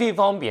MV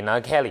方面啊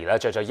 ，Kelly 咧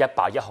着咗一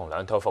白一紅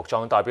兩套服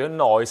裝，代表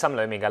內心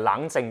裡面嘅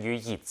冷靜與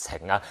熱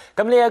情啊。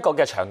咁呢一個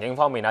嘅場景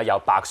方面啊，有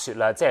白雪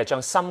啦，即係將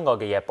心愛嘅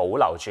嘢保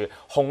留住；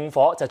紅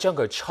火就將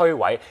佢摧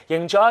毀，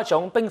營造一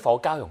種冰火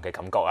交融嘅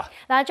感覺啊。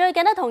嗱，最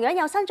近咧同樣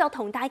有新作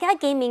同大家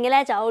見面嘅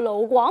咧就有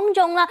盧廣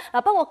仲啦。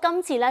嗱，不過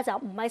今次咧就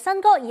唔係新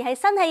歌，而係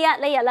新戲啊！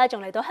呢日咧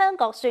仲嚟到香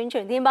港宣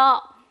傳添噃。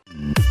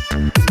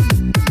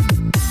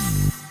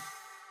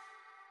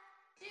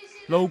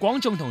盧廣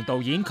仲同導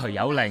演瞿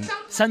友寧、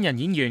新人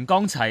演員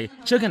江齊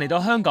最近嚟到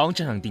香港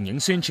進行電影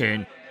宣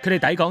傳。佢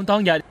哋抵港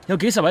當日，有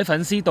幾十位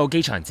粉絲到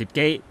機場接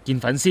機，見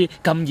粉絲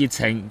咁熱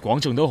情，廣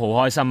仲都好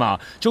開心啊！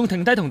仲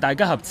停低同大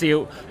家合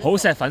照，好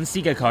錫粉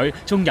絲嘅佢，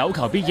仲有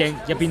求必應，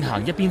一邊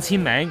行一邊簽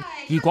名。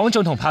而廣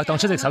仲同拍檔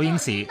出席首映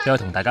時，都有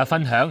同大家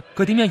分享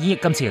佢點樣演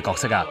繹今次嘅角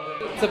色啊！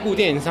這部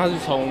電影它是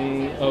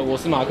從我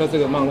是馬克這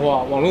個漫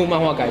畫網絡漫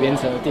畫改編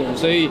成的電影，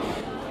所以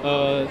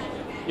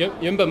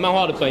原本漫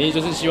畫的本意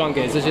就是希望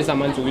給這些上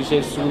班族一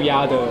些舒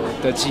壓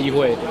的機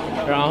會，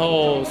然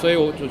後所以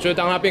我覺得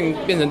當它變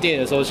成電影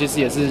的時候，其實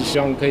也是希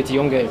望可以提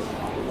供給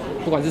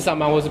不管是上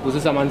班或是不是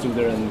上班族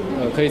的人，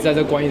可以在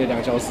這觀影的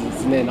2小時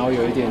之內，然後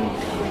有一點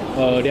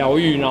療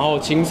癒，然後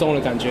輕鬆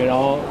的感覺，然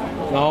後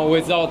我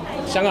也知道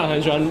香港人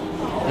很喜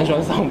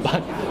歡上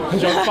班，很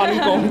喜歡翻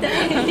工，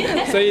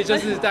所以就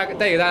是帶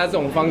給大家這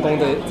種翻工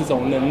的這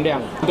種能量。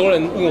很多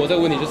人問我這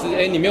個問題，就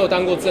是你沒有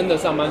當過真的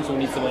上班族，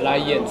你怎麼來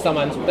演上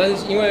班族？但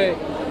是因為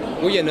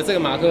我演的這個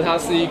馬克，他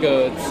是一個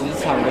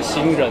職場的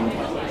新人，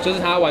就是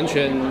他完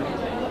全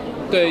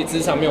對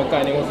職場沒有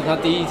概念，或是他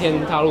第一天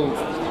踏入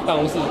辦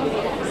公室，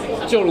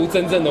就如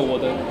真正的我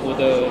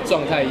的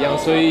狀態一樣，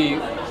所以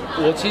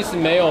我其實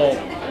沒有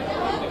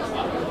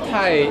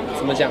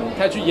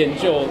太去研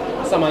究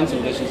上班族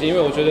的習性，因為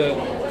我覺得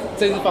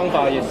這是方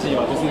法演戲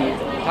嘛，就是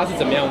他是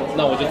怎麼樣，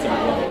那我就怎麼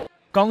樣。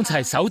江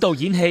齊首度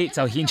演戲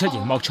就獻出熒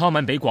幕初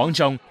吻俾廣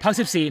仲，拍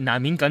攝時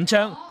難免緊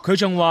張，佢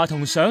仲話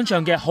同想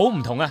像嘅好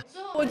唔同啊！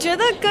我覺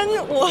得跟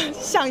我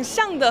想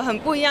象的很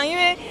不一樣，因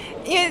為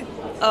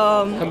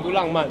很不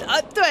浪漫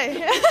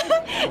對，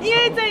因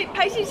為在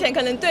拍戲前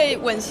可能對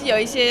吻戲有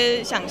一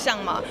些想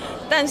象嘛，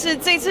但是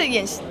這次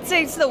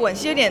的吻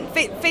戲有點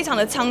非常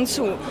的倉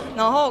促，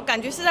然後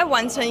感覺是在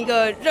完成一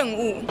個任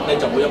務。你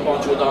怎麼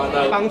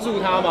樣幫助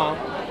他嗎？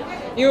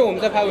因為我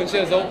們在拍吻戲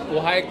的時候，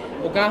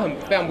我跟他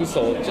非常不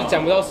熟，就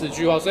講不到10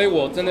句話，所以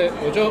我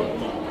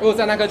就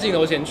在那個鏡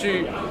頭前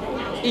去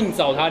硬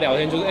找他聊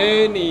天，就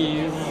是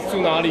你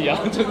住哪裡啊？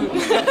就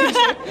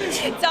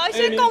是找一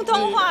些共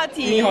通話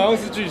題。你好像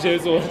是巨蟹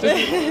座，就是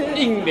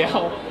硬聊。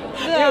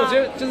因為我覺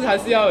得就是還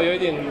是要有一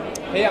點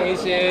培養一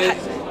些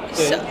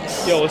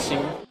友情。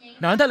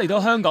難得嚟到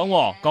香港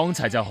喎，江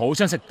齊就好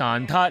想食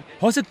蛋撻，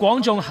可惜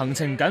廣仲行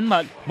程緊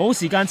密，冇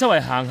時間周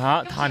圍行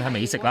下嘆下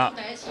美食啦。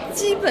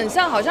基本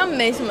上好像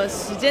沒什麼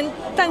時間，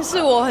但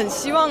是我很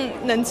希望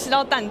能吃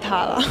到蛋撻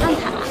啦。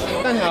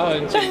蛋撻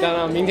很簡單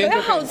啊，明天就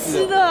好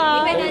吃的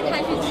啊。你會帶他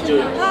去吃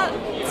嗎？他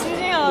最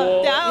近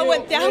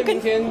等下明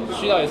天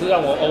徐導也是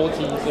讓我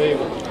OT， 所以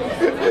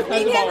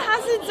明天他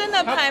是真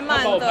的排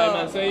滿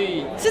的，所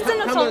以是真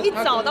的從一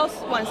早到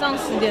晚上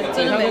10點，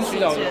真的沒時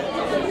間。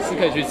是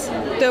可以去吃。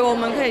對，我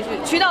們可以去。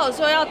徐導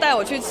說要帶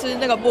我去吃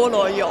那個菠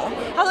蘿油，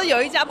他說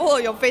有一家菠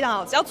蘿油非常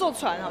好吃，要坐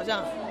船好像。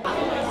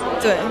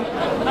對。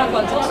那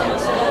廣州什麼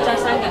時候在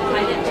香港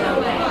開演唱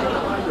會？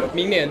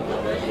明年。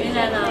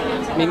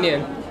明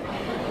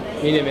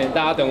年，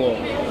大家等我。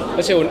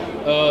而且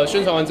我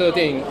宣傳完這個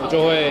電影，我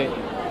就會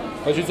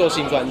回去做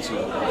新專輯，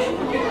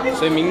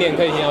所以明年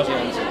可以聽到新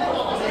專輯。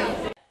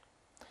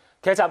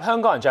劇集《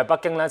香港人在北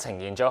京》咧，呈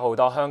現咗好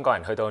多香港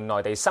人去到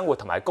內地生活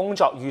同埋工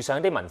作遇上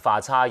啲文化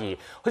差異。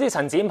好似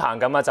陳展鵬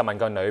咁啊，就問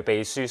個女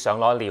秘書想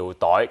攞尿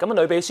袋，咁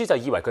女秘書就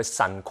以為佢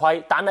腎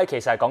虧，但係其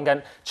實係講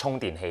緊充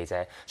電器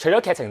啫。除咗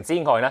劇情之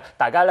外咧，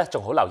大家咧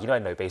仲好留意呢位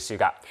女秘書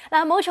㗎。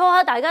嗱，冇錯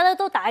啊，大家咧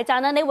都大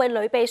讚啊呢位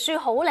女秘書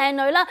好靚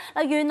女啦。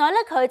嗱，原來咧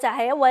佢就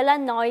係一位咧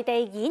內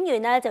地演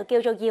員咧，就叫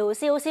做姚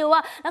少少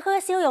啊。嗱，佢嘅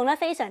笑容咧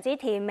非常之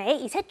甜美，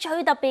而且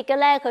最特別嘅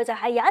咧，佢就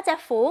係有一隻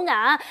虎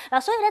牙。嗱，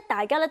所以咧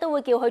大家咧都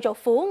會叫佢做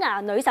虎牙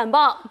女神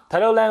噃。睇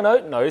到靚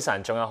女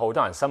神，仲有好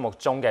多人心目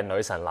中嘅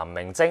女神林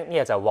明禎，呢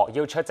日就獲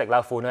邀出席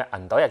啦婦女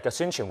銀袋日嘅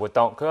宣傳活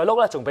動。佢個 look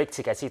咧仲俾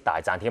設計師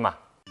大讚添啊！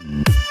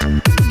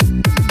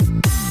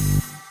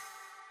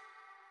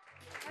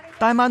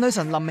大馬女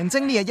神林明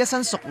禎呢日一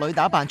身淑女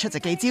打扮出席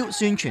記招，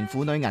宣傳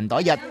婦女銀袋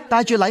日，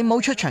帶住禮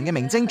帽出場嘅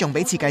明禎仲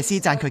俾設計師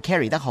讚佢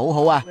carry 得好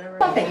好啊！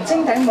明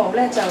禎頂帽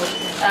咧就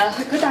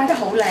佢戴得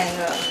好靚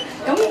啊，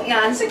咁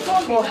顏色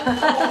方面，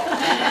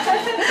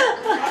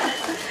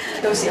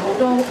到時好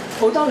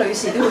多女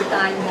士都會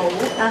戴帽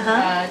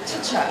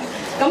出場，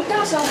咁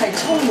加上係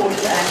充滿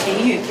喜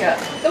悅嘅，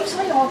咁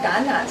所以我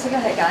揀顏色咧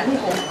係揀啲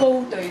好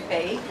高對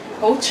比、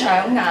好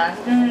搶眼，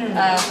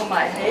同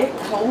埋係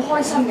好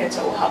開心嘅組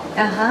合。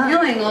因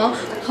為我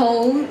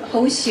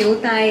好少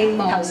戴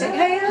帽，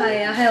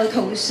係啊，喺度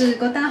圖書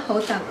覺得好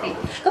特別。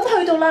咁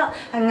去到啦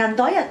銀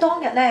袋日當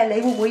日咧，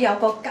你會唔會有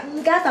個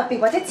更加特別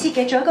或者設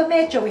計咗一個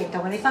咩造型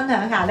同我哋分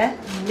享下呢？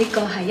呢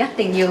個係一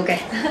定要嘅，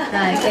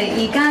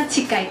而家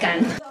設計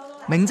緊。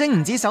明晶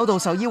唔止首度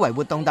受邀為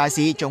活動大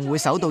使，仲會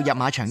首度入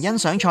馬場欣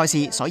賞賽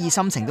事，所以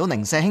心情都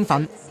零舍興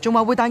奮，仲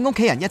話會帶屋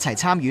企人一齊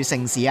參與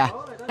盛事啊！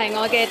係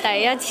我嘅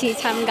第一次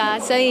參加，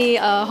所以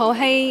好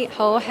興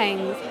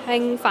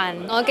奮，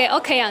我嘅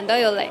屋企人都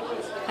要嚟，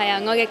係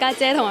啊，我嘅家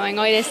姐同埋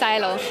我嘅細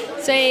佬，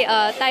所以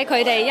帶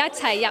佢哋一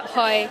齊入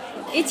去，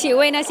一起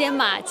為那些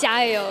馬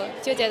加油，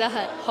就覺得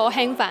好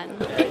興奮。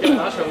馬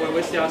場會唔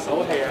會試下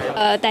手氣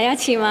啊？第一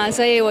次嘛，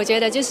所以我覺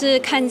得就是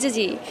看自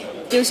己。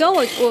有時候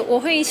我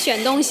會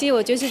選東西，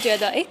我就是覺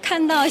得，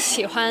看到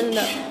喜歡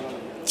的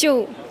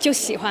就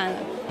喜歡了，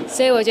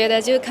所以我覺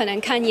得就可能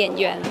看眼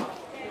緣，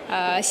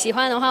喜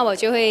歡的話我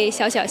就會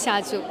小小下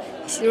注，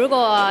如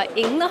果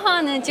贏的話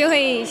呢，就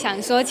會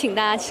想說請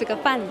大家吃個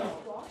飯。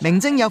明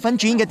晶有份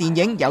主演嘅電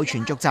影有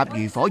傳續集《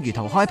如火如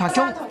荼》開拍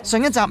中，上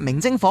一集明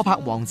晶火拍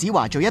黃子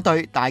華做一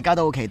對，大家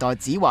都好期待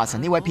子華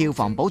神呢位票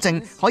房保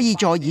證可以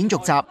再演續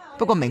集。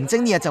不過明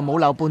晶呢日就冇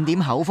漏半點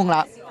口風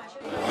啦。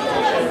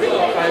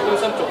係高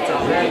薪續集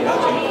咧，而家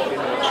進度點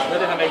樣？你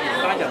哋係咪原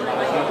班人馬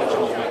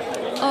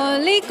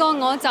呢個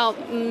我就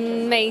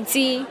未知，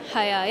係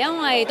啊，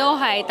因為都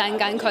係等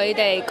緊佢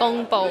哋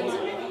公佈。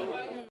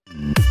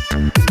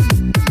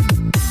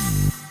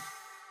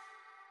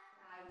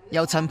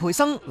由陳培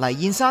生、黎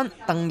燕珊、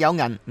鄧有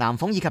銀、南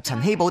鳳以及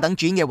陳希寶等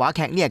主演嘅話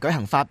劇呢日舉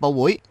行發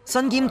佈會，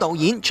身兼導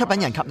演、出品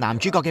人及男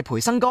主角嘅培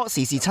生哥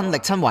事事親力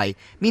親為，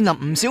面臨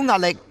唔少壓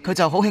力，佢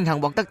就好慶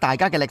幸獲得大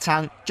家嘅力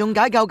撐，仲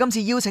解救今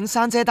次邀請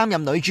珊姐擔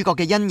任女主角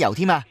嘅因由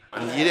添啊！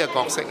以呢個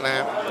角色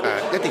呢，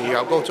一定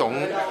要有嗰種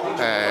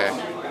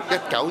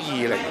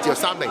1920至到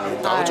30年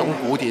代嗰種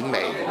古典味，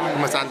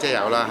咁啊珊姐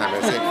有啦，係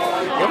咪先？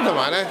咁同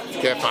埋呢，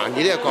其實凡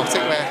以呢個角色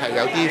呢係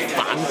有啲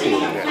反叛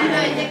嘅，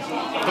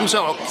咁所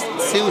以我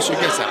挑選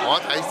嘅時候，我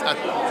一睇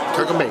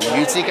佢個眉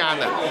宇之間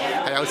啊，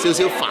係有少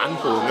少反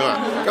叛噶嘛，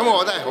咁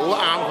我覺得係好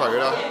啱佢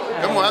咯。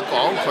咁我一講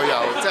佢又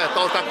即係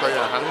多得佢又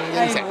肯應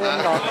承啦。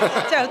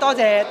即係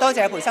多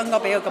謝培生哥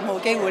俾個咁好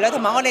機會啦，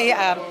同埋我哋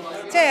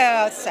即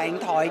係成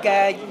台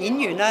嘅演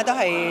員咧，都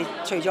係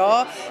除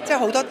咗即係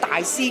好多大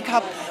師級、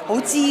好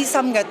資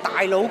深嘅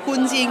大佬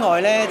官之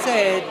外咧，即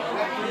係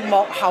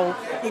幕後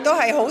亦都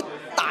係好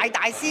大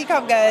師級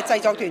嘅製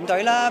作團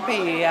隊啦，譬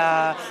如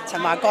陳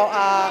華國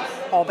啊、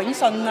何炳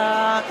信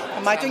啊，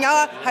同埋仲有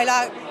係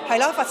啦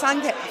佛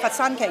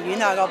山劇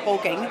院啊個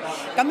佈景，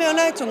咁樣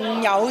咧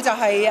仲有就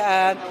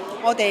係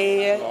我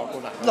哋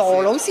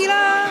羅老師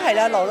啦，係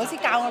啦，羅老師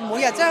教我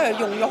每日真係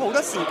用咗好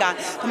多時間，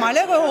同埋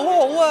咧佢好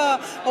好啊，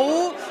好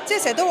即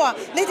係成日都話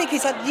你哋其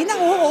實演得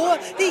好好啊，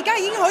你而家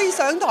已經可以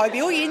上台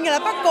表演㗎啦，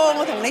不過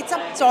我同你執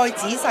再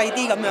仔細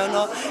啲咁樣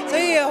咯，所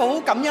以好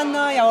感恩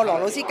啦，有羅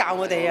老師教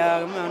我哋啊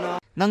咁樣咯。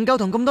能夠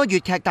同咁多粵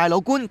劇大佬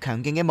官強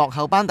勁嘅幕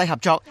後班底合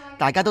作，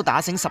大家都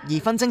打醒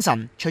12分精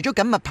神，除咗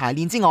緊密排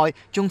練之外，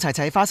仲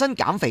齊化身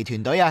減肥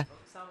團隊啊！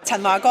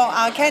陳華國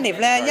Kenneth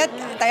咧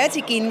第一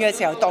次見嘅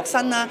時候度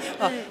身啦，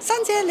珊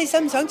姐你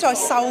想唔想再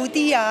瘦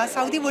啲啊？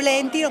瘦啲會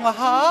靚啲咯。我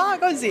話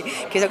嗰陣時，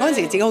其實嗰陣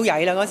時自己好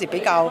曳啦，嗰陣時比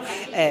較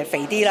肥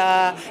啲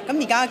啦。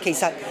咁而家其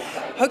實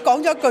佢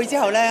講咗一句之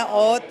後咧，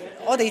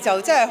我哋就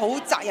真係好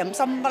責任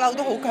心，不嬲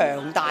都好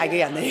強大嘅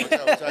人嚟嘅。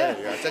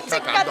即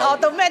刻我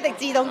到咩地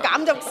自動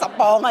減咗10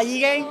磅啊已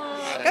經。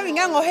咁而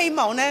家我希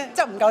望咧，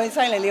即係唔夠你犀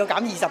利，你要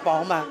減20磅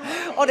啊嘛！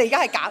我哋而家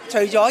係減，除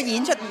咗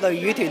演出雷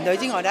雨團隊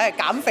之外咧，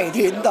係減肥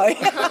團隊。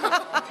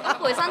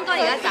培生哥而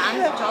家減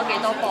咗幾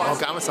多磅？我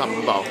減咗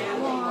15磅。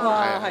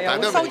哇，係啊，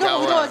瘦咗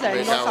好多，成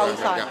個瘦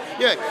晒。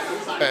因為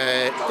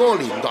嗰個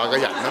年代嘅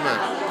人啊嘛，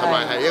同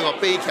埋係一個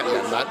悲劇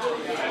人物，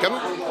咁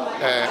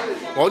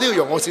我都要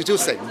用我少少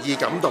誠意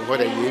感動佢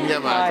哋演㗎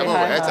嘛。咁我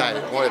唯一就係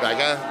我哋大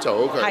家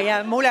做好佢。係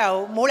啊，冇理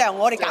由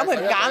我哋減佢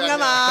唔減㗎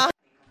嘛。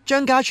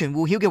張家傳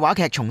戶曉嘅話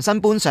劇重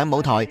新搬上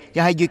舞台，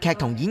又係粵劇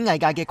同演藝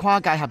界嘅跨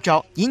界合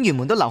作，演員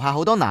們都留下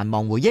好多難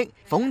忘回憶。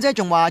鳳姐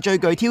仲話最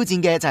具挑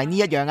戰嘅就係呢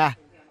一樣啊，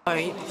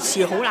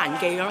詞好難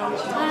記咯。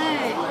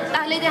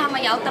但係你哋係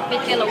咪有特別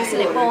嘅老師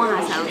嚟幫下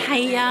手？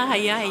係啊。咁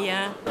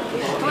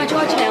啊，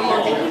最有冇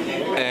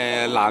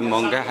啲？難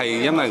忘嘅係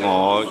因為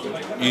我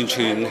完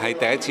全係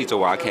第一次做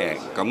話劇，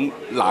咁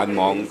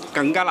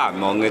更加難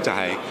忘嘅就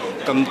係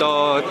咁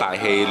多大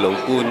戲老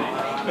官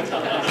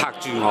拍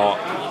住我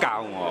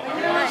教我，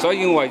所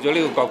以我為咗呢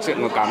個角色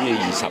我減咗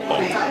20磅。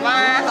哇，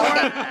好勁！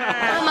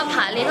係咪排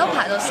練都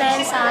排到聲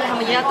沙咧？係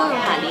咪日日都要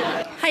排練啊？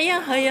係啊，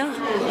好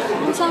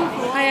辛苦。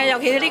係啊，尤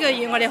其是呢個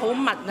月我哋好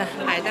密啊，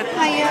排得。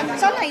係啊，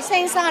真係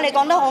聲沙，你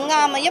講得好啱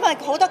啊！因為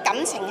好多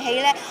感情戲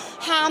咧，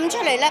喊出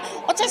嚟咧，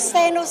我真係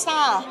聲都沙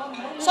啊！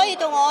所以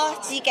到我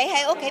自己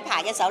喺屋企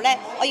排嘅時候咧，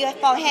我要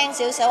放輕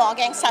少少，我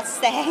驚失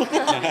聲。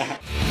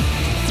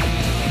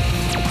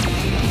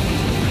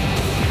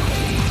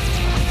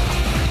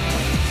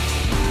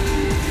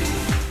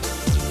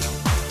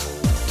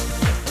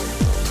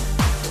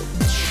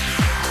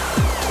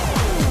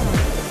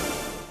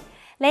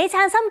李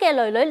燦森嘅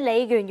囡囡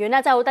李圓圓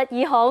咧真係好得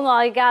意可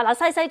愛㗎。嗱，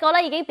細細個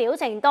咧已經表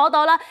情多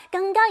多啦，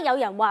更加有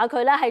人話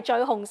佢咧係最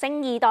紅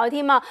星二代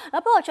添啊！嗱，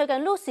不過最近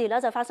Lucy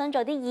咧就發生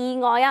咗啲意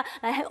外啊，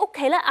嚟喺屋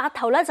企咧額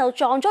頭咧就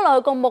撞咗落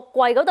去個木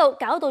櫃嗰度，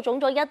搞到腫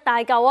咗一大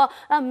嚿啊！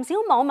唔少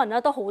網民咧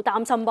都好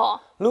擔心噃。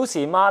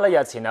Lucy 媽咧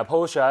日前啊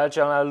post 咗一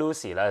張咧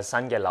Lucy 咧新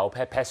嘅扭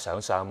pat pat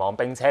相上網，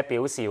並且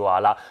表示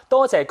話啦，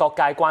多謝各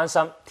界關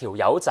心，條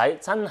友仔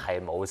真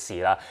係冇事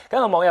啦。咁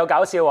有網友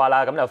搞笑話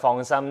啦，咁就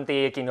放心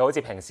啲，見佢好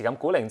似平時咁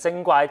古靈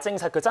精怪，證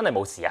實佢真係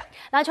冇事啊！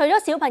嗱，除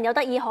咗小朋友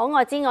得意可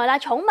愛之外啦，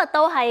寵物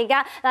都係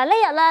㗎。嗱，呢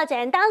日啦，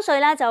鄭丹瑞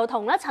咧就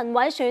同陳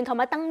偉璇同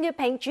埋鄧月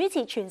平主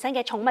持全新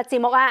嘅寵物節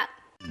目啊！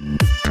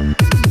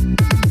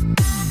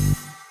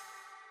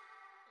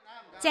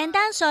鄭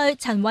丹瑞、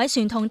陳偉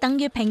璇同鄧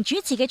月平主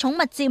持嘅寵物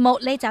節目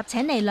呢集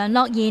請嚟梁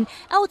樂妍、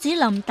歐子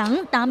林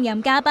等擔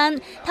任嘉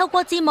賓。透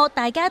過節目，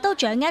大家都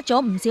掌握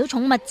咗唔少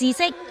寵物知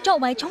識。作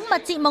為寵物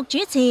節目主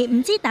持，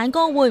唔知蛋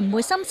哥會唔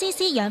會心思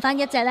思養翻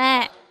一隻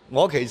呢？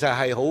我其實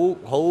係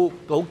好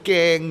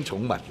驚寵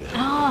物嘅。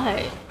啊，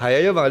係啊，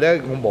因為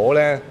咧我摸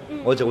咧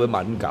我就會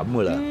敏感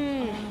噶啦。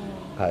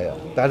係啊，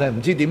但係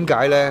唔知點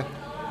解咧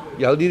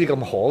有呢啲咁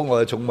可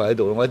愛嘅寵物喺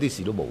度，我一啲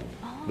事都冇。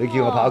你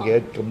見我跑幾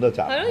多咁多集？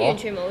係咯，完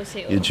全冇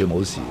事。完全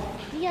冇事，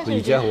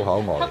而且好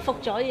可愛。克服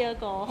咗呢一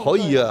個。可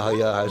以啊，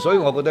係啊，係，所以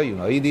我覺得原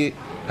來呢啲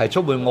係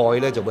充滿愛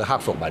咧，就會克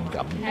服敏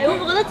感。係，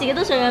我覺得自己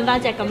都想養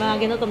翻隻咁樣，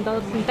見到咁多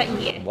咁得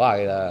意嘅。唔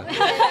係啦，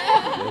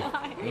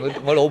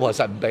我老婆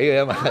實唔俾嘅，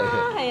因為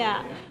係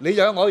啊。你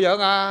養我養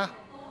啊？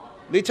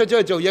你出咗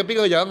去做嘢邊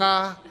個養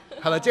啊？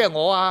係咪即係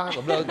我啊？咁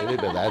樣你明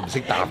唔明？唔識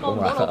答㗎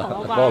嘛，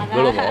過唔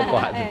到老婆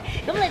關。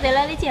咁你哋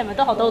咧呢次係咪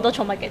都學到好多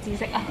寵物嘅知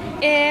識啊？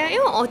因為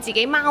我自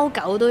己貓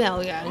狗都有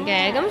養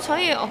嘅，咁所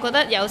以我覺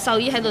得有獸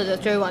醫喺度就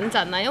最穩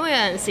陣啦。因為有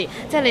陣時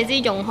即係你知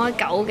用開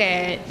狗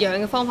嘅養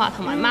嘅方法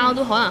同埋貓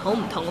都可能好唔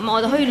同咁，我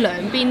就可以兩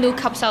邊都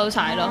吸收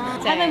晒咯。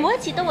係咪每一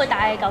次都會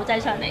帶狗仔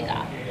上嚟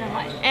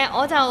㗎？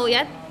我就有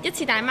一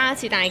次帶貓，一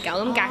次帶狗，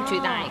咁隔住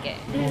帶嘅。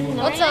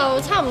我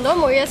就差唔多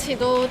每一次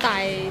都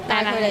帶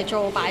佢嚟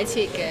做擺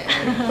設嘅，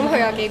咁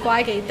佢又幾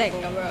乖幾定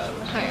咁樣，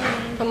係啊，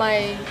同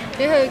埋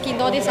俾佢見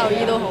多啲獸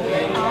醫都好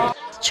嘅。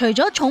除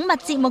咗寵物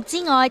節目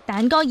之外，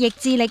蛋哥亦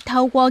致力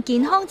透過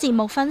健康節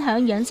目分享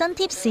養生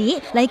貼士。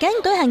嚟緊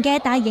舉行嘅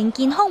大型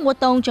健康活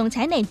動，仲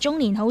請嚟中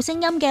年好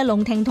聲音嘅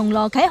龍婷同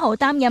羅啟豪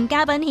擔任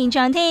嘉賓獻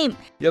唱添。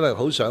因為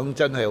好想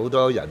真係好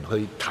多人去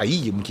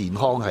體驗健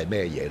康係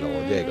咩嘢咯，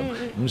即係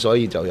咁，所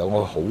以就有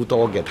我好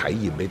多嘅體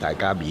驗俾大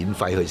家免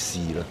費去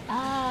試咯。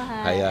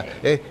係啊，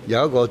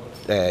有一個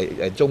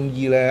中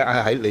醫咧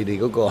喺你哋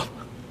嗰個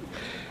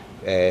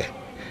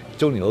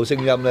中年好聲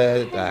音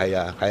咧，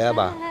係啊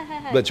嘛。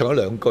咪唱咗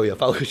2句就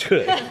拋佢出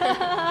嚟，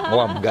我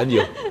話唔緊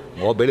要，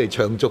我俾你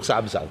唱足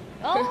3首。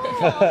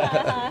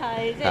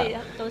係，即係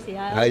到時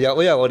啊。係啊，因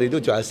為我哋都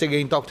仲有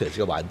Singing Doctors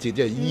嘅環節，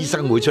即係醫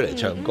生會出嚟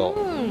唱歌，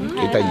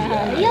幾得意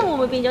嘅。依家會唔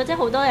會變咗即係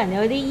好多人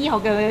有啲醫學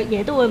嘅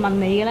嘢都會問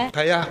你嘅咧？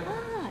係啊，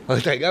突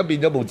然間變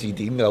咗冇字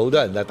典嘅，好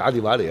多人啊打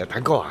電話嚟啊，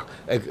蛋哥啊，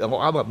我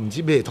啱啊，唔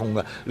知咩痛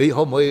啊，你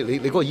可唔可以你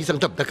嗰個醫生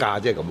得唔得㗎？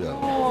即係咁樣。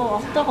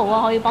哦，都好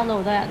啊，可以幫到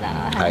好多人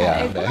啊。係啊，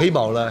希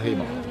望啦，希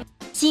望。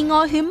自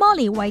愛犬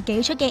Molly 為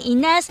己出嘅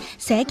Ines，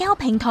 社交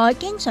平台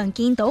經常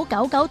見到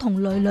狗狗同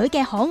囡囡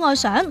嘅可愛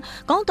相。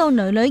講到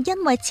囡囡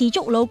因為持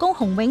足老公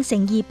洪永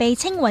城而被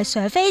稱為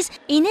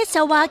Surface，Ines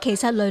就話其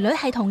實囡囡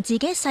係同自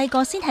己細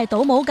個先係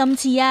倒模咁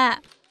似啊。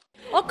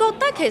我覺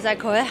得其實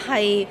佢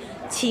係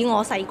似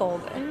我細個嘅，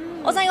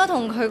我細個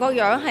同佢個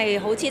樣係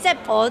好似，即係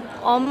我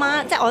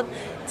媽，即係我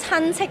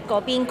親戚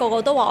嗰邊個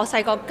個都話我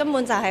細個根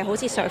本就係好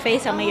似 Surface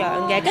咁嘅樣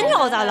嘅，跟住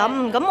我就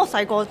諗，咁我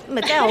細個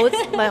咪真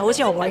係好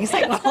似洪永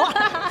城咯，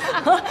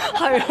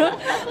係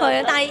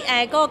啊，但係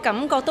嗰個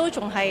感覺都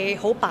仲係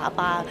好爸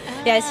爸，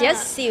尤其是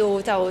一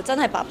笑就真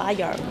係爸爸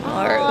樣。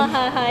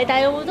係，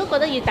但係我都覺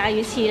得越大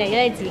越似你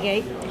咧，你自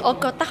己。我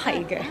覺得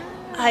係嘅，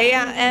係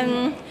啊，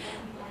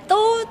都。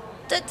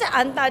即係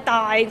眼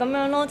大咁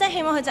樣咯，即係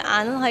希望佢隻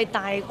眼係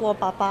大過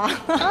爸爸。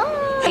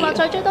同埋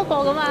再追多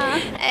個噶嘛？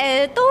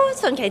都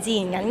順其自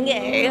然緊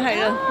嘅，係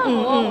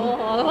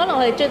咯。可能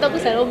我哋追多個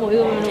細佬妹咁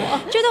樣咯。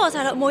追多個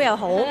細佬妹又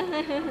好，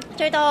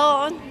追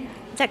多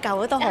隻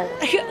狗都好，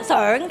想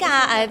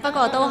㗎。不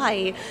過都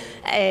係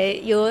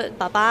要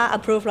爸爸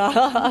approve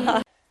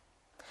啦。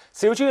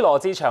小豬羅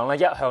志祥咧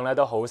一向咧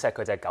都好錫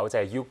佢隻狗仔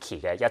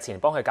Yuki 嘅，日前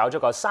幫佢搞咗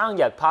個生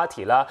日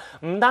party 啦，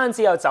唔單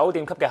止有酒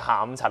店級嘅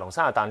下午茶同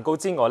生日蛋糕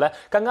之外咧，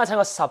更加請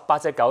個18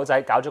隻狗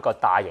仔搞咗個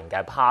大型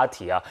嘅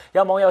party 啊！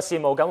有網友羨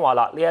慕咁話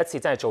啦，呢一次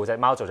真係做隻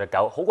貓做隻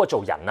狗好過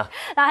做人啊！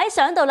嗱，喺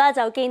相度咧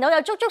就見到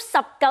有足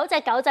19隻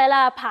狗仔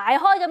啦，排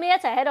開咁樣一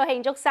齊喺度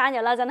慶祝生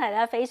日啦，真係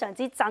咧非常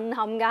之震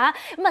撼㗎！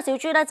咁啊小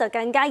豬咧就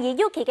更加以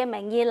Yuki 嘅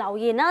名義留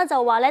言啦，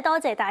就話咧多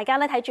謝大家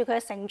咧睇住佢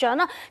嘅成長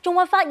啦，仲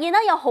話發現咧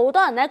有好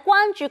多人咧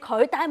關注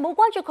佢，但係冇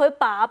關注佢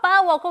爸爸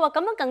喎。佢話咁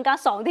樣更加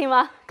爽添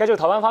啊！繼續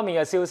台灣方面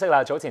嘅消息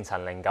啦，早前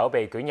陳零九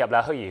被捲入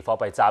啦虛擬貨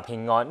幣詐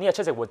騙案，呢日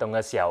出席活動嘅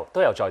時候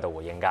都有再度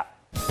回應㗎。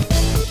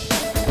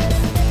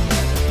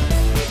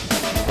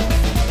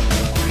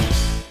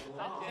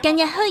近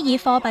日虛擬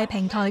貨幣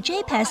平台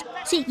JPEX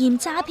涉嫌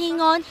詐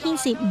騙案牽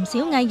涉唔少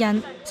藝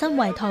人，身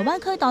為台灣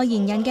區代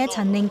言人嘅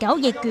陳零九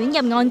亦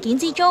捲入案件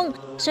之中。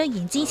雖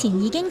然之前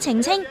已經澄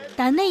清，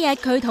但呢日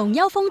佢同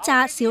邱鋒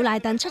澤、小賴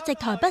等出席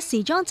台北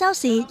時裝週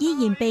時，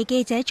依然被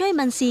記者追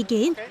問事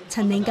件。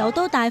陳零九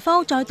都大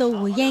方再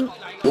度回應：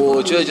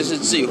我覺得就是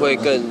自己會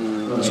更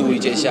注意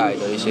接下來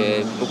的一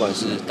些，不管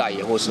是代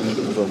言或什麼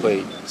的部分，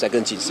會再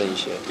更謹慎一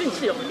些。所以你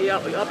是有要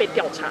被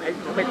調查，還是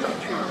會找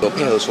去？有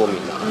配合說明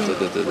啦，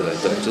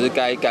對，就是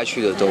該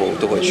去的都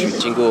會去，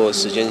經過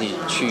時間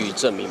去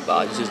證明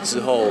吧。就是之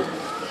後，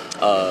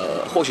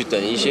或許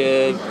等一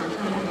些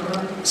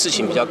事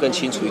情比較更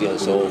清楚一點的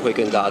時候，會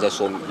跟大家再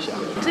說明一下。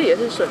這也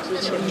是損失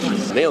千萬，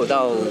沒有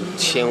到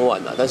千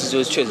萬啦，但是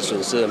就是確實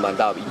損失了蠻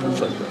大的一部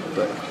分的。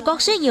對。郭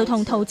書瑤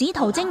同陶子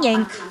陶晶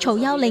瑩、曹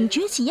幼玲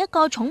主持一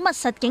個寵物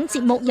實境節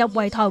目入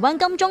圍台灣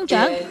金鐘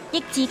獎益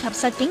智及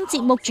實境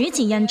節目主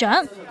持人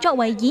獎。作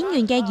為演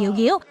員嘅瑤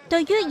瑤，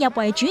對於入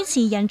圍主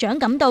持人獎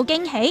感到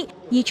驚喜。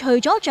而除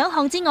咗獎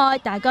項之外，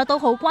大家都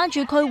好關注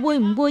佢會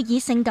唔會以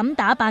性感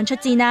打扮出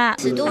戰啊！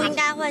尺度應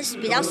該會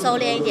比較收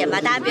斂一點吧，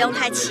大家不用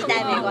太期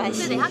待，沒關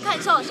係。等他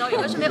看秀的時候，有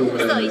沒有順便物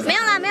色一下？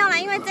沒有啦，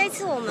因為這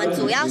次我們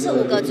主要是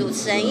5個主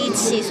持人一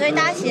起，所以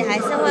大家其實還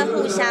是會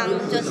互相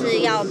就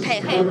是要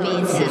配合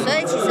彼此，所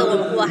以其實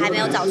我還沒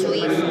有找出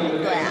衣服，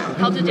對啊。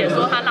陶子姐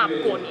說她辣不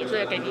過你，所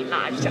以給你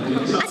辣一下。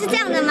啊，是這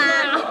樣的嗎？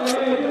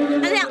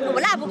那這樣我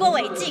辣不過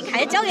偉靜，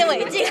還是交給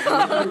偉靜好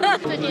了。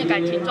最近的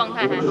感情狀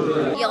態還好？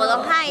有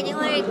的話一定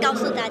會告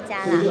訴大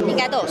家啦，應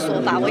該都有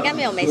說吧，我應該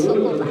沒說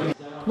過吧。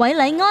韋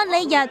禮安呢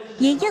日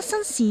以一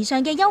身時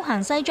尚嘅休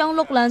閒西裝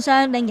碌亮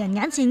相，令人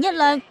眼前一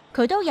亮。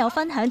佢都有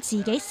分享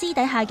自己私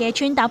底下嘅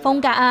穿搭風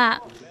格啊。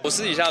我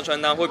私底下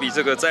穿搭會比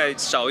這個再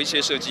少一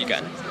些設計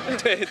感，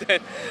對，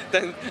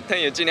但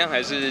也盡量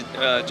還是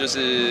就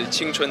是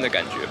青春的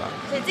感覺吧。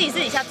所以自己私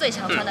底下最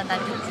常穿的單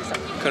品是什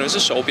麼？可能是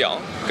手錶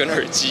跟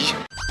耳機。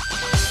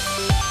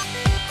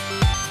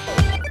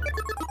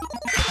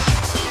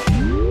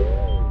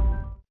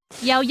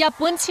由日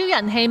本超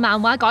人氣漫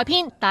畫改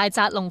編，大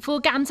澤隆夫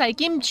監製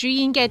兼主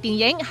演嘅電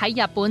影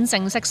喺日本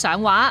正式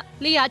上畫。呢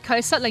日佢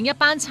率領一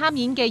班參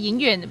演嘅演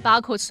員，包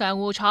括上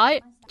戶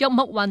彩、玉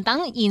木宏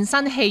等現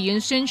身戲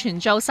院宣傳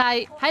造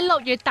勢。喺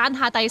6月誕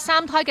下第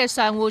3胎嘅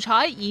上戶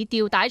彩以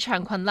吊帶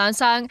長裙亮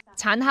相，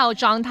產後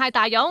狀態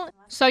大勇。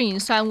雖然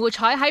上戶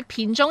彩喺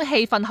片中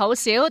戲份好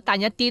少，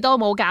但一啲都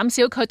冇減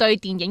少佢對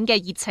電影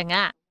嘅熱情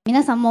啊！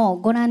皆さんも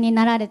ご覧に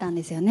なられたん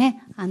ですよ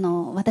ね。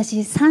私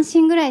3シ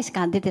ーンぐらいし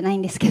か出てない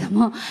んですけど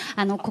も、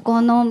こ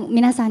この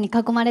皆さんに囲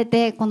まれ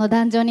てこの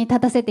壇上に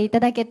立たせていた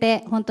だけ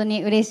て本当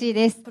に嬉しい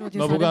です。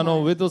僕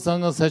上戸さ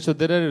んが最初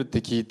出られるって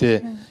聞い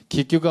て、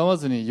結局会わ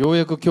ずによう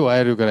やく今日会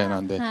えるぐらいな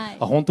んで、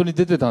本当に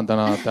出てたんだ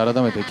なって改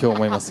めて今日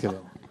思いますけ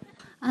ど。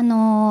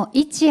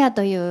一夜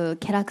という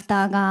キャラク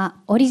ターが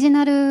オリジ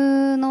ナ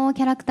ルの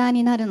キャラクター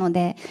になるの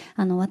で、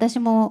私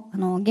も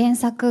原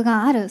作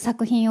がある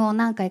作品を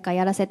何回か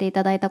やらせてい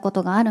ただいたこ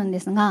とがあるんで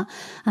すが、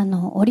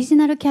オリジ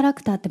ナルキャラ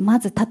クターってま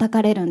ず叩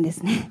かれるんで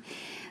すね。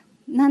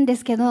なんで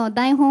すけど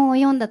台本を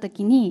読んだ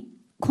時に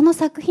この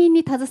作品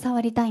に携わ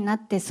りたいな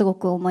ってすご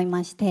く思い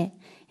まして、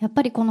やっ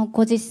ぱりこの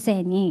ご時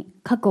世に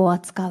核を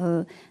扱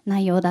う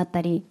内容だった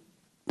り、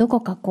ど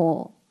こか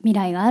未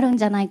来があるん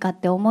じゃないかっ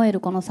て思える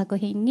この作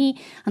品に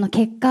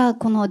結果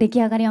この出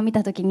來上がりを見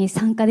た時に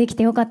參加でき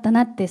てよかった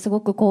なってす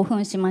ごく興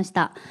奮しまし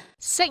た。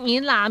飾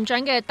演男長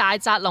嘅大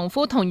澤隆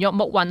夫同玉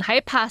木宏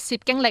喺拍攝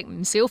經歷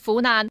唔少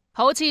苦難，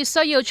好似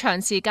需要長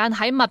時間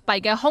喺密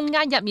閉嘅空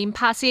間入面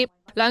拍攝，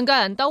兩個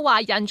人都話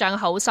印象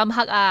好深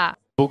刻啊。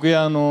僕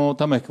や玉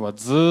木君は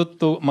ずっ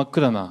と真っ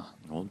暗な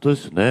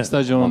ス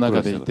タジオの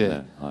中でい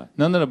て、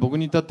なんなら僕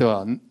に至って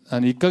は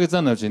1ヶ月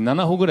半のうちに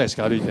7歩ぐらいし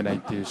か歩いてないっ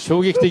ていう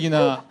衝撃的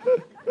な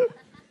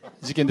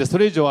事件で、そ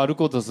れ以上歩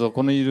こうとすると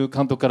このいる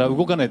監督から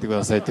動かないでく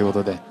ださいというこ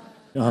とで。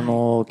基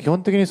本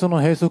的にそ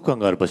の閉塞感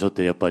がある場所っ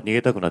てやっぱ逃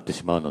げたくなって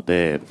しまうの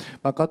で、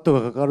カット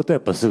がかかるとや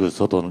っぱすぐ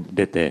外に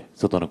出て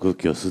外の空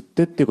気を吸っ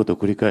てっていうことを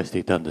繰り返して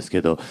いたんです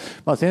けど、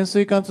潜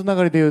水艦つな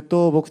がりでいう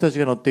と僕たち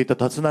が乗っていた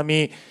立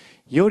浪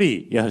よ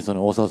りやはりそ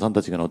の大沢さん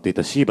たちが乗ってい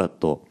たシーバッ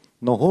ト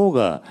の方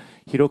が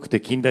広く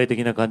て近代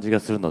的な感じが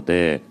するの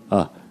で、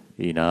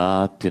いい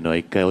なーっていうのは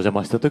一回お邪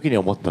魔した時に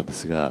思ったんで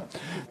すが、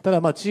た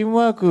だチーム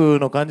ワーク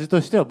の感じと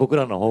しては僕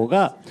らの方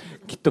が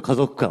きっと家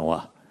族感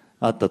は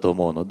あったと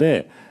思うの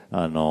で、いい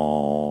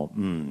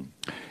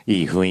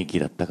雰囲気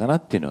だったかな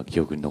っていうのは記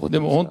憶に残って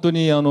ます。でも本当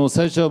に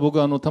最初は僕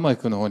は玉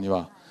木君の方に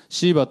は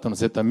シーバットの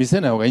セットは見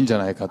せない方がいいんじゃ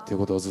ないかっていう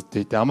ことをずっと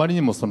言って、あまり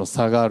にもその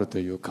差があると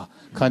いうか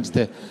感じ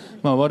て、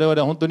我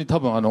々は本当に多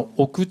分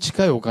億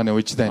近いお金を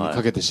1台に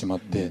かけてしまっ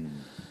て、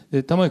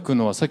で玉木君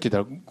のはさっき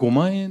言ったら5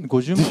万円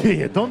50万円、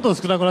いやどんどん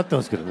少なくなって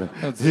ますけどね。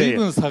随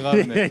分差があ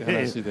るねって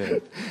話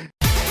で。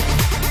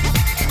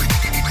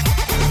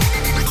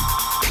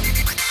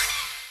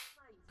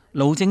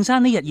盧正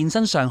山呢日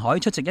現身上海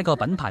出席一個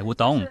品牌活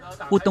動，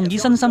活動以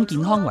身心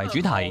健康為主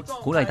題，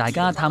鼓勵大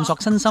家探索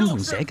身心同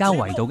社交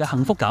維度嘅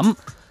幸福感。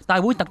大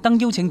會特登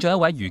邀請咗一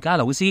位瑜伽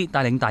老師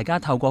帶領大家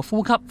透過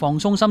呼吸放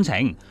鬆心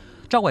情。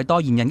作為代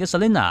言人嘅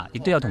Selina 亦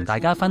都有同大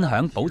家分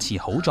享保持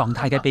好狀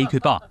態嘅秘訣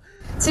噃。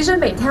其實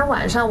每天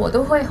晚上我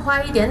都會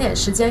花一點點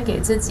時間給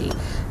自己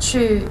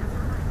去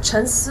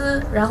沉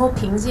思，然後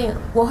平靜。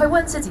我會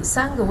問自己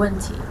3個問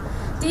題。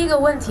第一個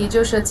問題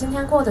就是今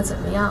天過得怎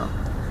麼樣？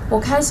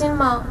我開心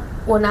嗎？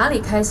我哪裡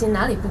開心，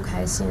哪裡不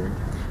開心？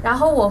然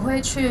後我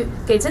會去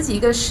給自己一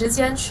個時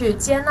間去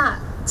接納、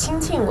傾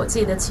聽我自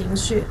己的情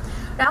緒。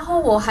然後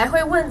我還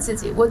會問自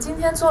己，我今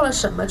天做了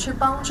什麼去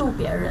幫助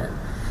別人？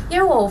因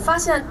為我發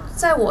現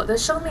在我的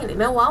生命裡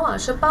面，往往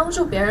是幫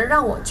助別人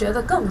讓我覺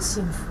得更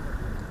幸福，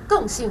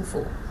更幸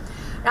福。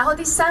然後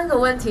第3個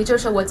問題就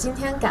是我今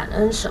天感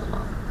恩什麼？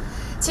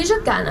其實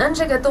感恩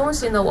這個東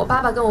西呢，我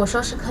爸爸跟我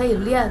說是可以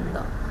練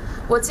的。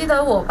我記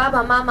得我爸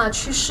爸媽媽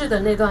去世的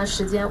那段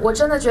時間，我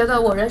真的覺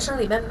得我人生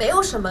裡面沒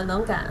有什麼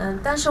能感恩，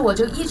但是我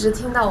就一直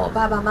聽到我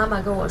爸爸媽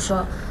媽跟我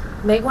說，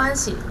沒關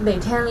係，每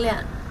天練。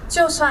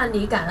就算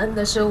你感恩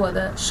的是我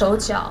的手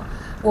腳，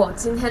我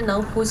今天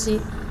能呼吸，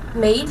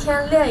每一天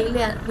練一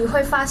練，你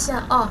會發現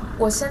哦，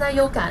我現在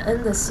有感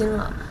恩的心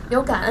了。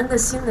有感恩的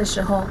心的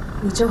時候，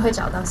你就會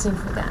找到幸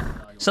福感。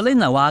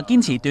Selina 話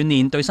堅持鍛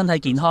鍊對身體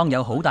健康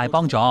有好大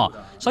幫助，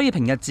所以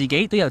平日自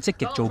己都有積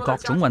極做各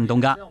種運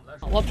動㗎。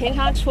我平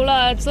常除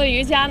了做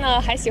瑜伽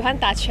呢，還喜歡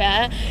打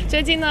拳。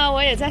最近呢，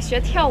我也在學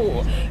跳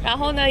舞，然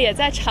後呢，也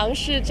在嘗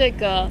試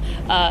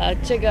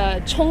這個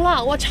衝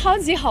浪。我超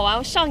級好玩，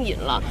我上癮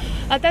了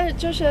但是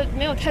就是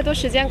沒有太多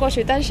時間過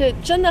去，但是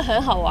真的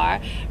很好玩。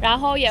然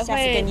後也會下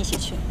次跟你一起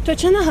去。對，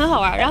真的很好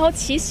玩。然後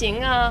騎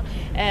行啊，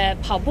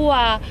跑步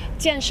啊，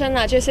健身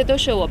啊，這些都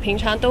是我平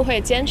常都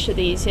會堅持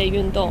的一些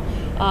運動。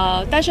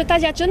但是大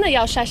家真的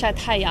要曬曬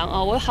太陽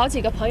啊！我有好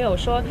幾個朋友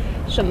說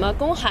什麼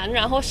宮寒，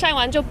然後曬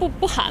完就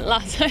不寒了，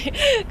所以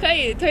可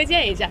以推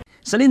薦一下。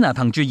Selina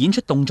憑住演出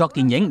動作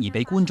電影而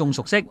被觀眾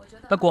熟悉，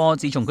不過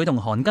自從佢同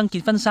韓庚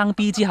結婚生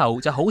B 之後，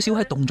就好少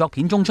喺動作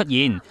片中出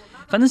現。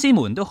粉絲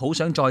們都好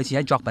想再次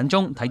喺作品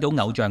中睇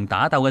到偶像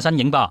打鬥嘅身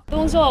影吧。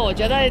動作我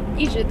覺得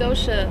一直都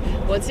是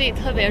我自己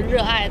特別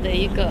熱愛的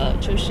一個，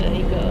就是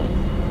一個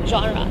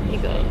genre 一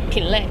個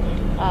品類。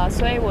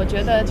所以我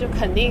覺得就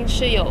肯定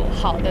是有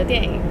好的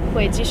電影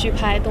會繼續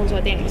拍動作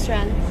電影，雖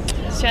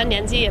然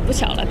年紀也不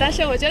小了，但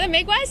是我覺得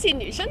沒關係，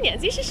女生年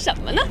紀是什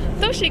麼呢？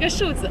都是一個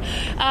數字。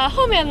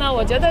後面呢，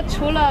我覺得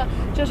除了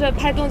就是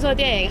拍動作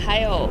電影，還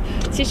有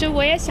其實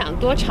我也想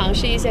多嘗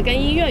試一些跟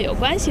音樂有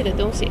關係的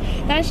東西，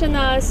但是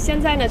呢，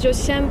現在呢就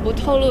先不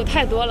透露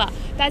太多了，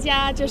大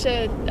家就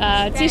是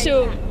繼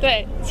續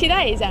對期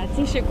待一下，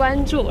繼續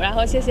關注，然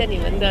後謝謝你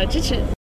們的支持。